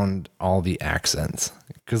around all the accents?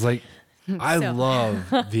 Because, like, I love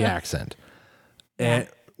the accent. And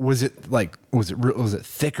was it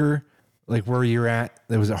thicker, like where you're at?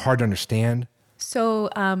 Was it hard to understand? So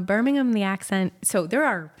Birmingham, the accent, so there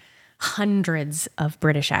are hundreds of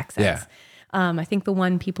British accents. Yeah. I think the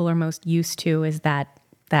one people are most used to is that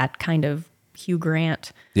kind of Hugh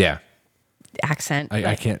Grant Yeah. accent.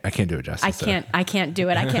 I can't do it justice. I can't do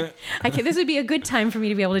it. I can't. This would be a good time for me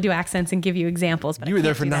to be able to do accents and give you examples. But You were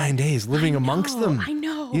there for 9 days living amongst them. I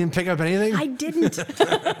know. You didn't pick up anything? I didn't.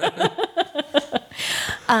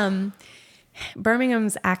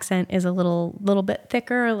 Birmingham's accent is a little bit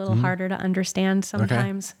thicker, a little harder to understand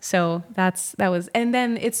sometimes. So and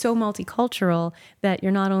then it's so multicultural that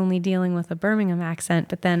you're not only dealing with a Birmingham accent,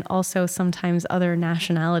 but then also sometimes other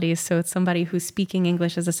nationalities. So it's somebody who's speaking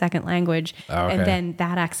English as a second language, and then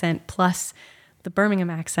that accent plus the Birmingham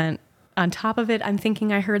accent on top of it. I'm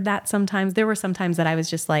thinking I heard that sometimes. There were some times that I was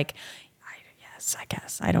just like, I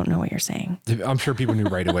guess. I don't know what you're saying. I'm sure people knew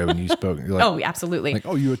right away when you spoke. You're like, Oh, absolutely. Like,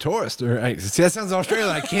 oh, you a tourist? Or, see, that sounds Australian.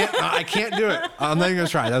 I can't do it. I'm not even gonna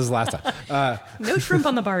try. That was the last time. No shrimp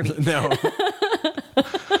on the Barbie. No.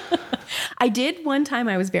 I did one time.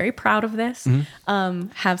 I was very proud of this.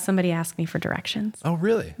 Have somebody ask me for directions. Oh,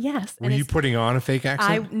 really? Yes. Were you putting on a fake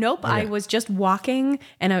accent? Nope. I was just walking,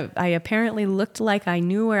 and I apparently looked like I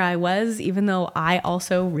knew where I was, even though I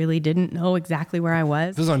also really didn't know exactly where I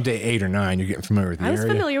was. This was on day 8 or 9. You're getting familiar with the area. I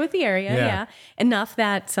was familiar with the area, yeah. Enough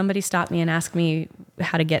that somebody stopped me and asked me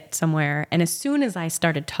how to get somewhere. And as soon as I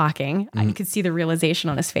started talking, I could see the realization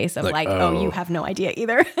on his face of like, oh, you have no idea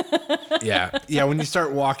either. Yeah. When you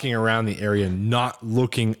start walking around the area, not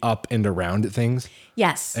looking up and around at things.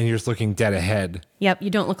 Yes. And you're just looking dead ahead. Yep. You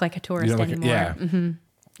don't look like a tourist anymore. Yeah. Mm-hmm.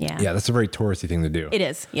 Yeah. Yeah. That's a very touristy thing to do. It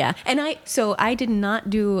is. Yeah. And I did not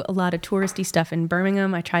do a lot of touristy stuff in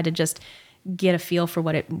Birmingham. I tried to just get a feel for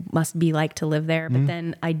what it must be like to live there. But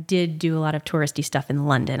then I did do a lot of touristy stuff in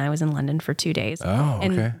London. I was in London for 2 days. Oh, okay.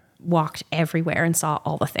 And walked everywhere and saw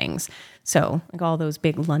all the things. So like all those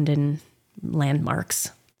big London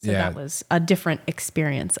landmarks. So that was a different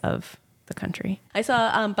experience of the country. I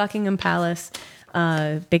saw Buckingham Palace,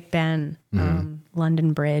 Big Ben,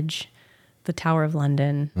 London Bridge, the Tower of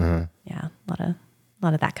London. Yeah, a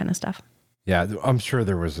lot of that kind of stuff. Yeah, I'm sure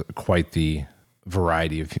there was quite the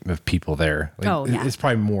variety of people there. Like, it's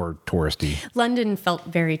probably more touristy. London felt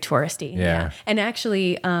very touristy. Yeah. And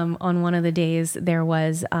actually, on one of the days, there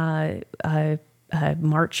was a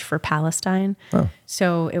March for Palestine. Oh.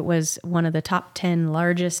 So it was one of the top 10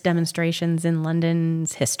 largest demonstrations in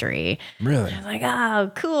London's history. Really? I was like,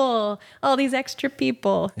 oh, cool. All these extra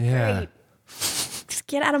people. Yeah. Great. Just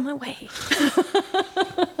get out of my way.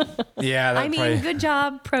 Yeah. I mean, good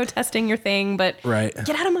job protesting your thing, but get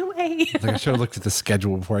out of my way. Like I should have looked at the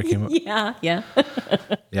schedule before I came up. Yeah.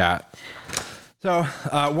 Yeah. So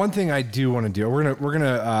one thing I do want to do, we're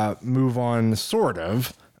gonna move on, sort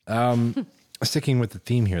of. Sticking with the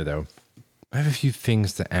theme here, though, I have a few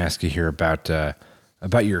things to ask you here about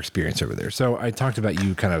your experience over there. So I talked about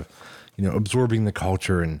you kind of, absorbing the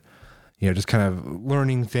culture and, just kind of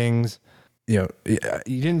learning things. You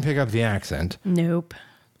didn't pick up the accent. Nope.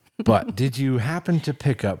 But did you happen to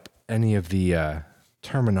pick up any of the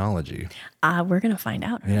terminology? We're gonna find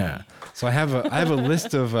out. Right? Yeah. So I have a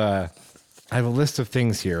list of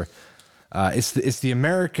things here. It's the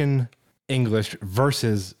American English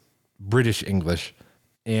versus British English,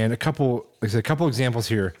 and a couple examples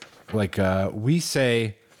here. Like when we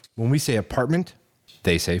say apartment,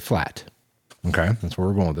 they say flat. Okay, that's where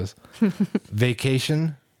we're going with this.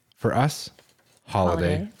 Vacation for us,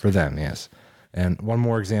 holiday for them. Yes. And one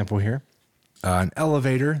more example here. An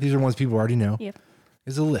elevator. These are ones people already know. Yep.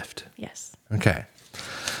 Is a lift. Yes. Okay.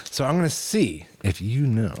 So I'm going to see if you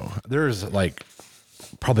know. There's like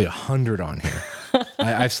probably 100 on here.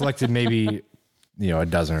 I've selected maybe a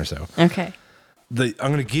dozen or so. Okay. I'm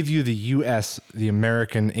going to give you the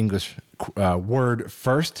American English word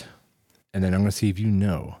first, and then I'm going to see if you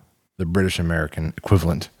know the British American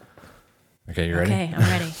equivalent. Okay, you ready? Okay,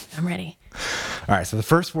 I'm ready. All right, so the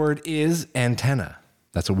first word is antenna.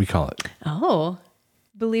 That's what we call it. Oh,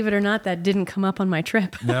 believe it or not, that didn't come up on my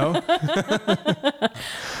trip. No?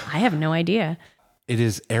 I have no idea. It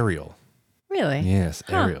is aerial. Really? Yes,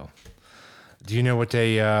 aerial. Do you know what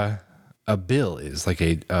a bill is? Like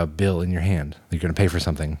a bill in your hand. You're going to pay for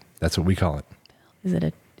something. That's what we call it. Is it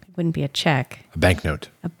it wouldn't be a check. A banknote.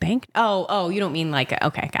 A bank? Oh, you don't mean like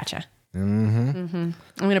okay, gotcha. I'm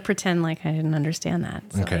going to pretend like I didn't understand that.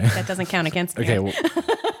 So okay. That doesn't count against me. Okay, well,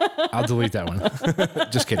 I'll delete that one.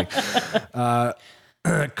 Just kidding.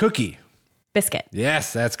 Cookie. Biscuit.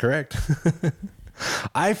 Yes, that's correct.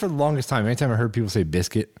 For the longest time, anytime I heard people say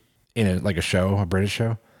biscuit in a show, a British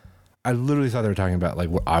show, I literally thought they were talking about like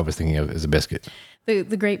what I was thinking of as a biscuit. The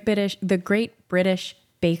Great British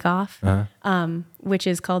Bake Off, which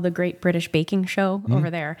is called the Great British Baking Show over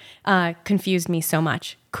there, confused me so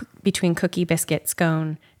much between cookie, biscuit,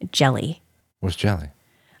 scone, jelly. What's jelly?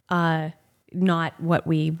 Not what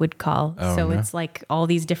we would call. It's like all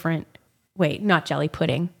these different. Wait, not jelly,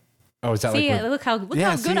 pudding. Oh, is that see, look how good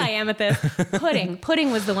I am at this. Pudding.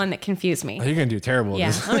 Pudding was the one that confused me. Oh, you're going to do terrible.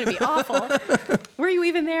 Yeah, I'm going to be awful. Were you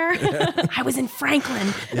even there? Yeah. I was in Franklin.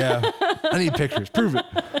 Yeah. I need pictures. Prove it.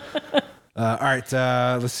 All right.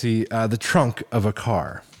 Let's see. The trunk of a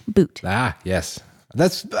car. Boot. Ah, yes. I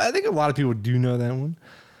think a lot of people do know that one.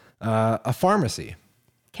 A pharmacy.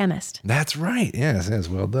 Chemist. That's right. Yes.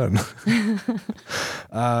 Well done.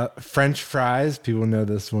 French fries. People know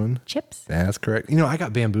this one. Chips. That's correct. I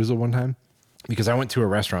got bamboozled one time because I went to a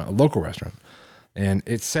local restaurant, and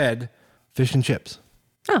it said fish and chips.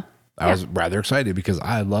 Oh. I was rather excited because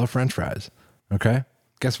I love French fries. Okay.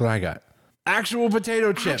 Guess what I got? Actual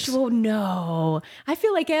potato chips. No. I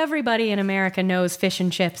feel like everybody in America knows fish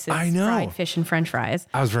and chips is fried fish and French fries.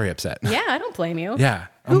 I was very upset. Yeah, I don't blame you. Yeah.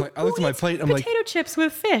 I looked at my plate. I'm like, potato chips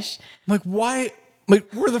with fish. I'm like, why? I'm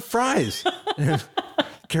like, where are the fries?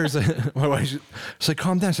 Kara's like, my wife, she's like,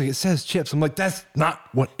 calm down. She's like, it says chips. I'm like, that's not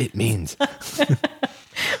what it means.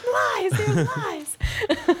 Lies, they're lies.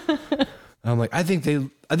 I'm like, I think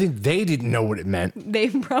they didn't know what it meant. They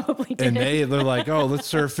probably did. And they're like, oh, let's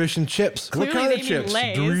serve fish and chips. Clearly what kind they of mean chips?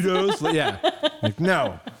 Lay's. Doritos? Yeah. Like,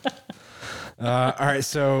 no. All right,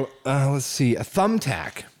 so let's see. A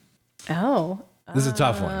thumbtack. Oh. This is a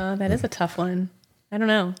tough one. That is a tough one. I don't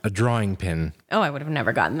know. A drawing pin. Oh, I would have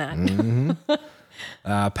never gotten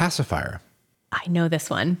that. Pacifier. I know this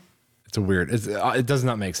one. It's a weird. It does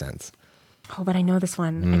not make sense. Oh, but I know this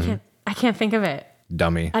one. I can't think of it.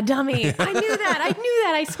 Dummy. A dummy. I knew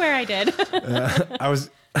that. I swear I did. I was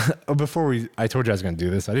before I told you I was going to do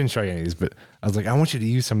this. I didn't show you any of these, but I was like, I want you to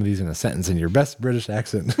use some of these in a sentence in your best British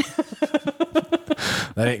accent.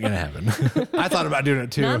 That ain't gonna happen. I thought about doing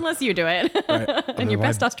it too. Not unless you do it. Right. And your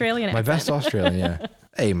best Australian accent. My best Australian, yeah.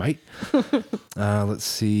 Hey, mate. Let's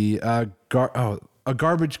see. A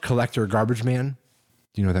garbage collector, garbage man.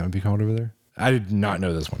 Do you know what that would be called over there? I did not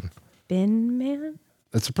know this one. Bin man?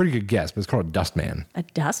 That's a pretty good guess, but it's called a dust man. A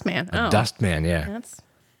dust man. A dust man, yeah.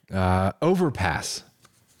 That's Overpass.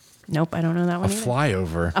 Nope, I don't know that one. A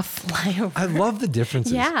flyover. A flyover. I love the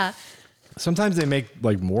differences. Yeah. Sometimes they make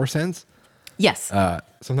like more sense. Yes.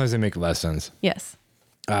 Sometimes they make less sense. Yes.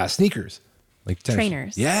 Sneakers. Like tennis.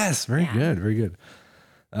 Trainers. Yes, very good, very good.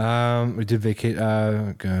 We did vacate.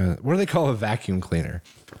 What do they call a vacuum cleaner?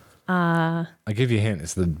 I'll give you a hint.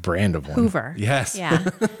 It's the brand of one. Hoover. Yes. Yeah.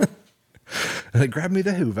 Like, grab me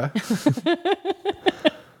the Hoover.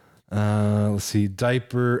 Let's see.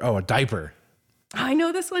 Diaper. Oh, a diaper. I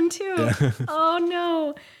know this one too. Yeah.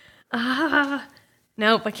 Oh no.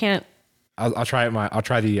 Nope, I can't. I'll try it. I'll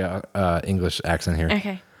try the English accent here.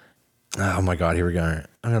 Okay. Oh my God, here we go.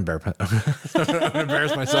 I'm gonna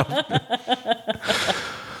embarrass myself.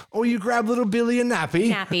 Oh, you grab little Billy a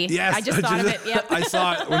nappy. Nappy. Yes, I just thought of it. Yep. I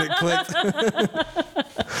saw it when it clicked.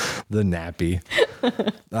 The nappy.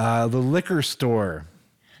 The liquor store.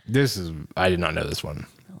 I did not know this one.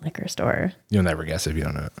 Liquor store. You'll never guess if you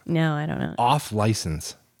don't know it. No, I don't know. Off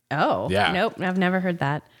license. Oh. Yeah. Nope, I've never heard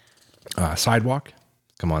that. Sidewalk.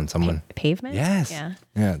 Come on, someone. Pavement? Yes. Yeah.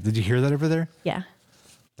 Yeah. Did you hear that over there? Yeah.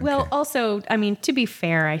 Well, also, I mean, to be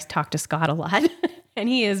fair, I talk to Scott a lot, and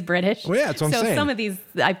he is British. Well, yeah, that's what I'm saying. So some of these,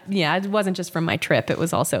 it wasn't just from my trip. It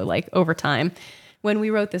was also like over time. When we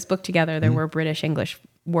wrote this book together, there were British English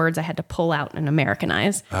words I had to pull out and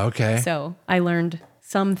Americanize. Okay. So I learned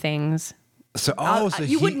some things. So,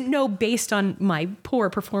 you wouldn't know based on my poor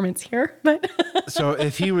performance here, but so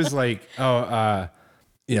if he was like,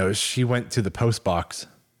 she went to the post box.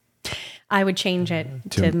 I would change it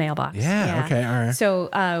to mailbox. Yeah. Okay. All right.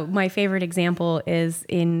 So my favorite example is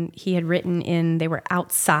he had written in, they were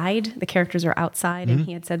outside, the characters are outside, and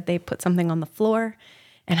he had said they put something on the floor.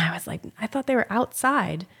 And I was like, I thought they were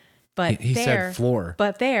outside. But he said floor.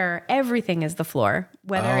 But there, everything is the floor.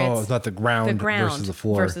 Whether it's not the ground versus the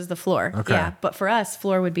floor. Versus the floor. Okay. Yeah. But for us,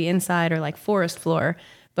 floor would be inside or like forest floor.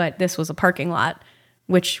 But this was a parking lot,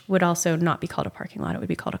 which would also not be called a parking lot. It would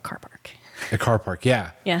be called a car park. A car park,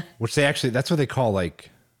 yeah. Yeah. Which that's what they call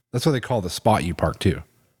the spot you park to.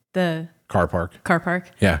 The car park. Car park.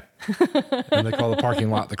 Yeah. And they call the parking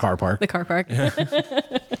lot the car park. The car park.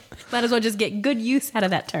 Might as well just get good use out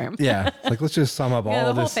of that term. Yeah. Like, let's just sum up all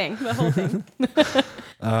of this. The whole thing.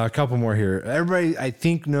 A couple more here. Everybody, I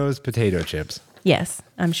think, knows potato chips. Yes,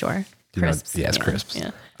 I'm sure. Crisps. Yes, crisps.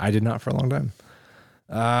 Yeah. I did not for a long time.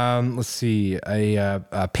 Let's see. A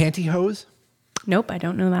pantyhose. Nope, I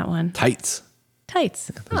don't know that one. Tights. Tights.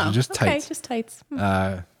 Those are just tights. Okay, just tights.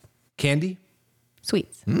 Candy.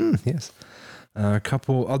 Sweets. Yes. A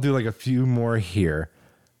couple. I'll do like a few more here.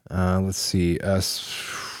 Let's see. A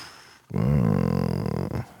stroller.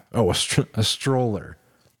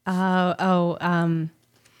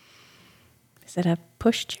 Is it a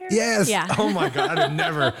pushchair? Yes. Yeah. Oh my God. I'd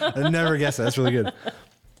never guessed that. That's really good.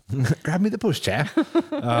 Grab me the pushchair.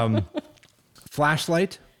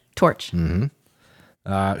 Flashlight. Torch.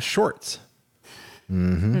 Shorts.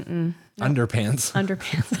 Underpants.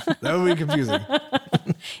 Underpants. That would be confusing.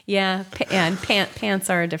 Yeah, and pants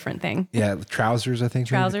are a different thing. Yeah, trousers, I think.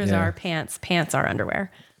 Trousers yeah. are pants. Pants are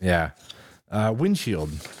underwear. Yeah.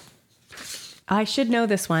 Windshield. I should know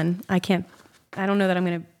this one. I don't know that I'm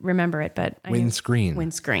going to remember it, but Windscreen.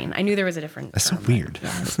 Windscreen. I knew there was a different. That's so weird.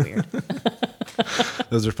 Yeah, it's weird.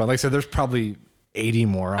 Those are fun. Like I said, there's probably 80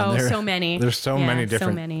 more on there. Oh, so many. There's so many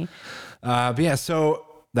different. So many. But yeah, so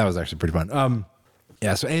that was actually pretty fun.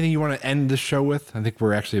 Yeah, so anything you want to end the show with? I think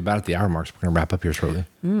we're actually about at the hour mark, so we're going to wrap up here shortly.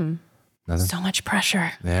 Nothing? So much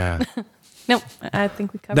pressure. Yeah. No, I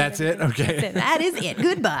think we covered That's it? everything. Okay. That's it. That is it.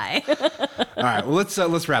 Goodbye. All right. Well,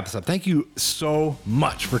 let's wrap this up. Thank you so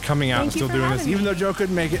much for coming out and Thank you still for doing this, having even me. though Joe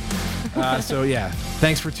couldn't make it. So, yeah.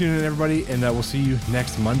 Thanks for tuning in, everybody, and we'll see you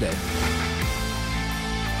next Monday.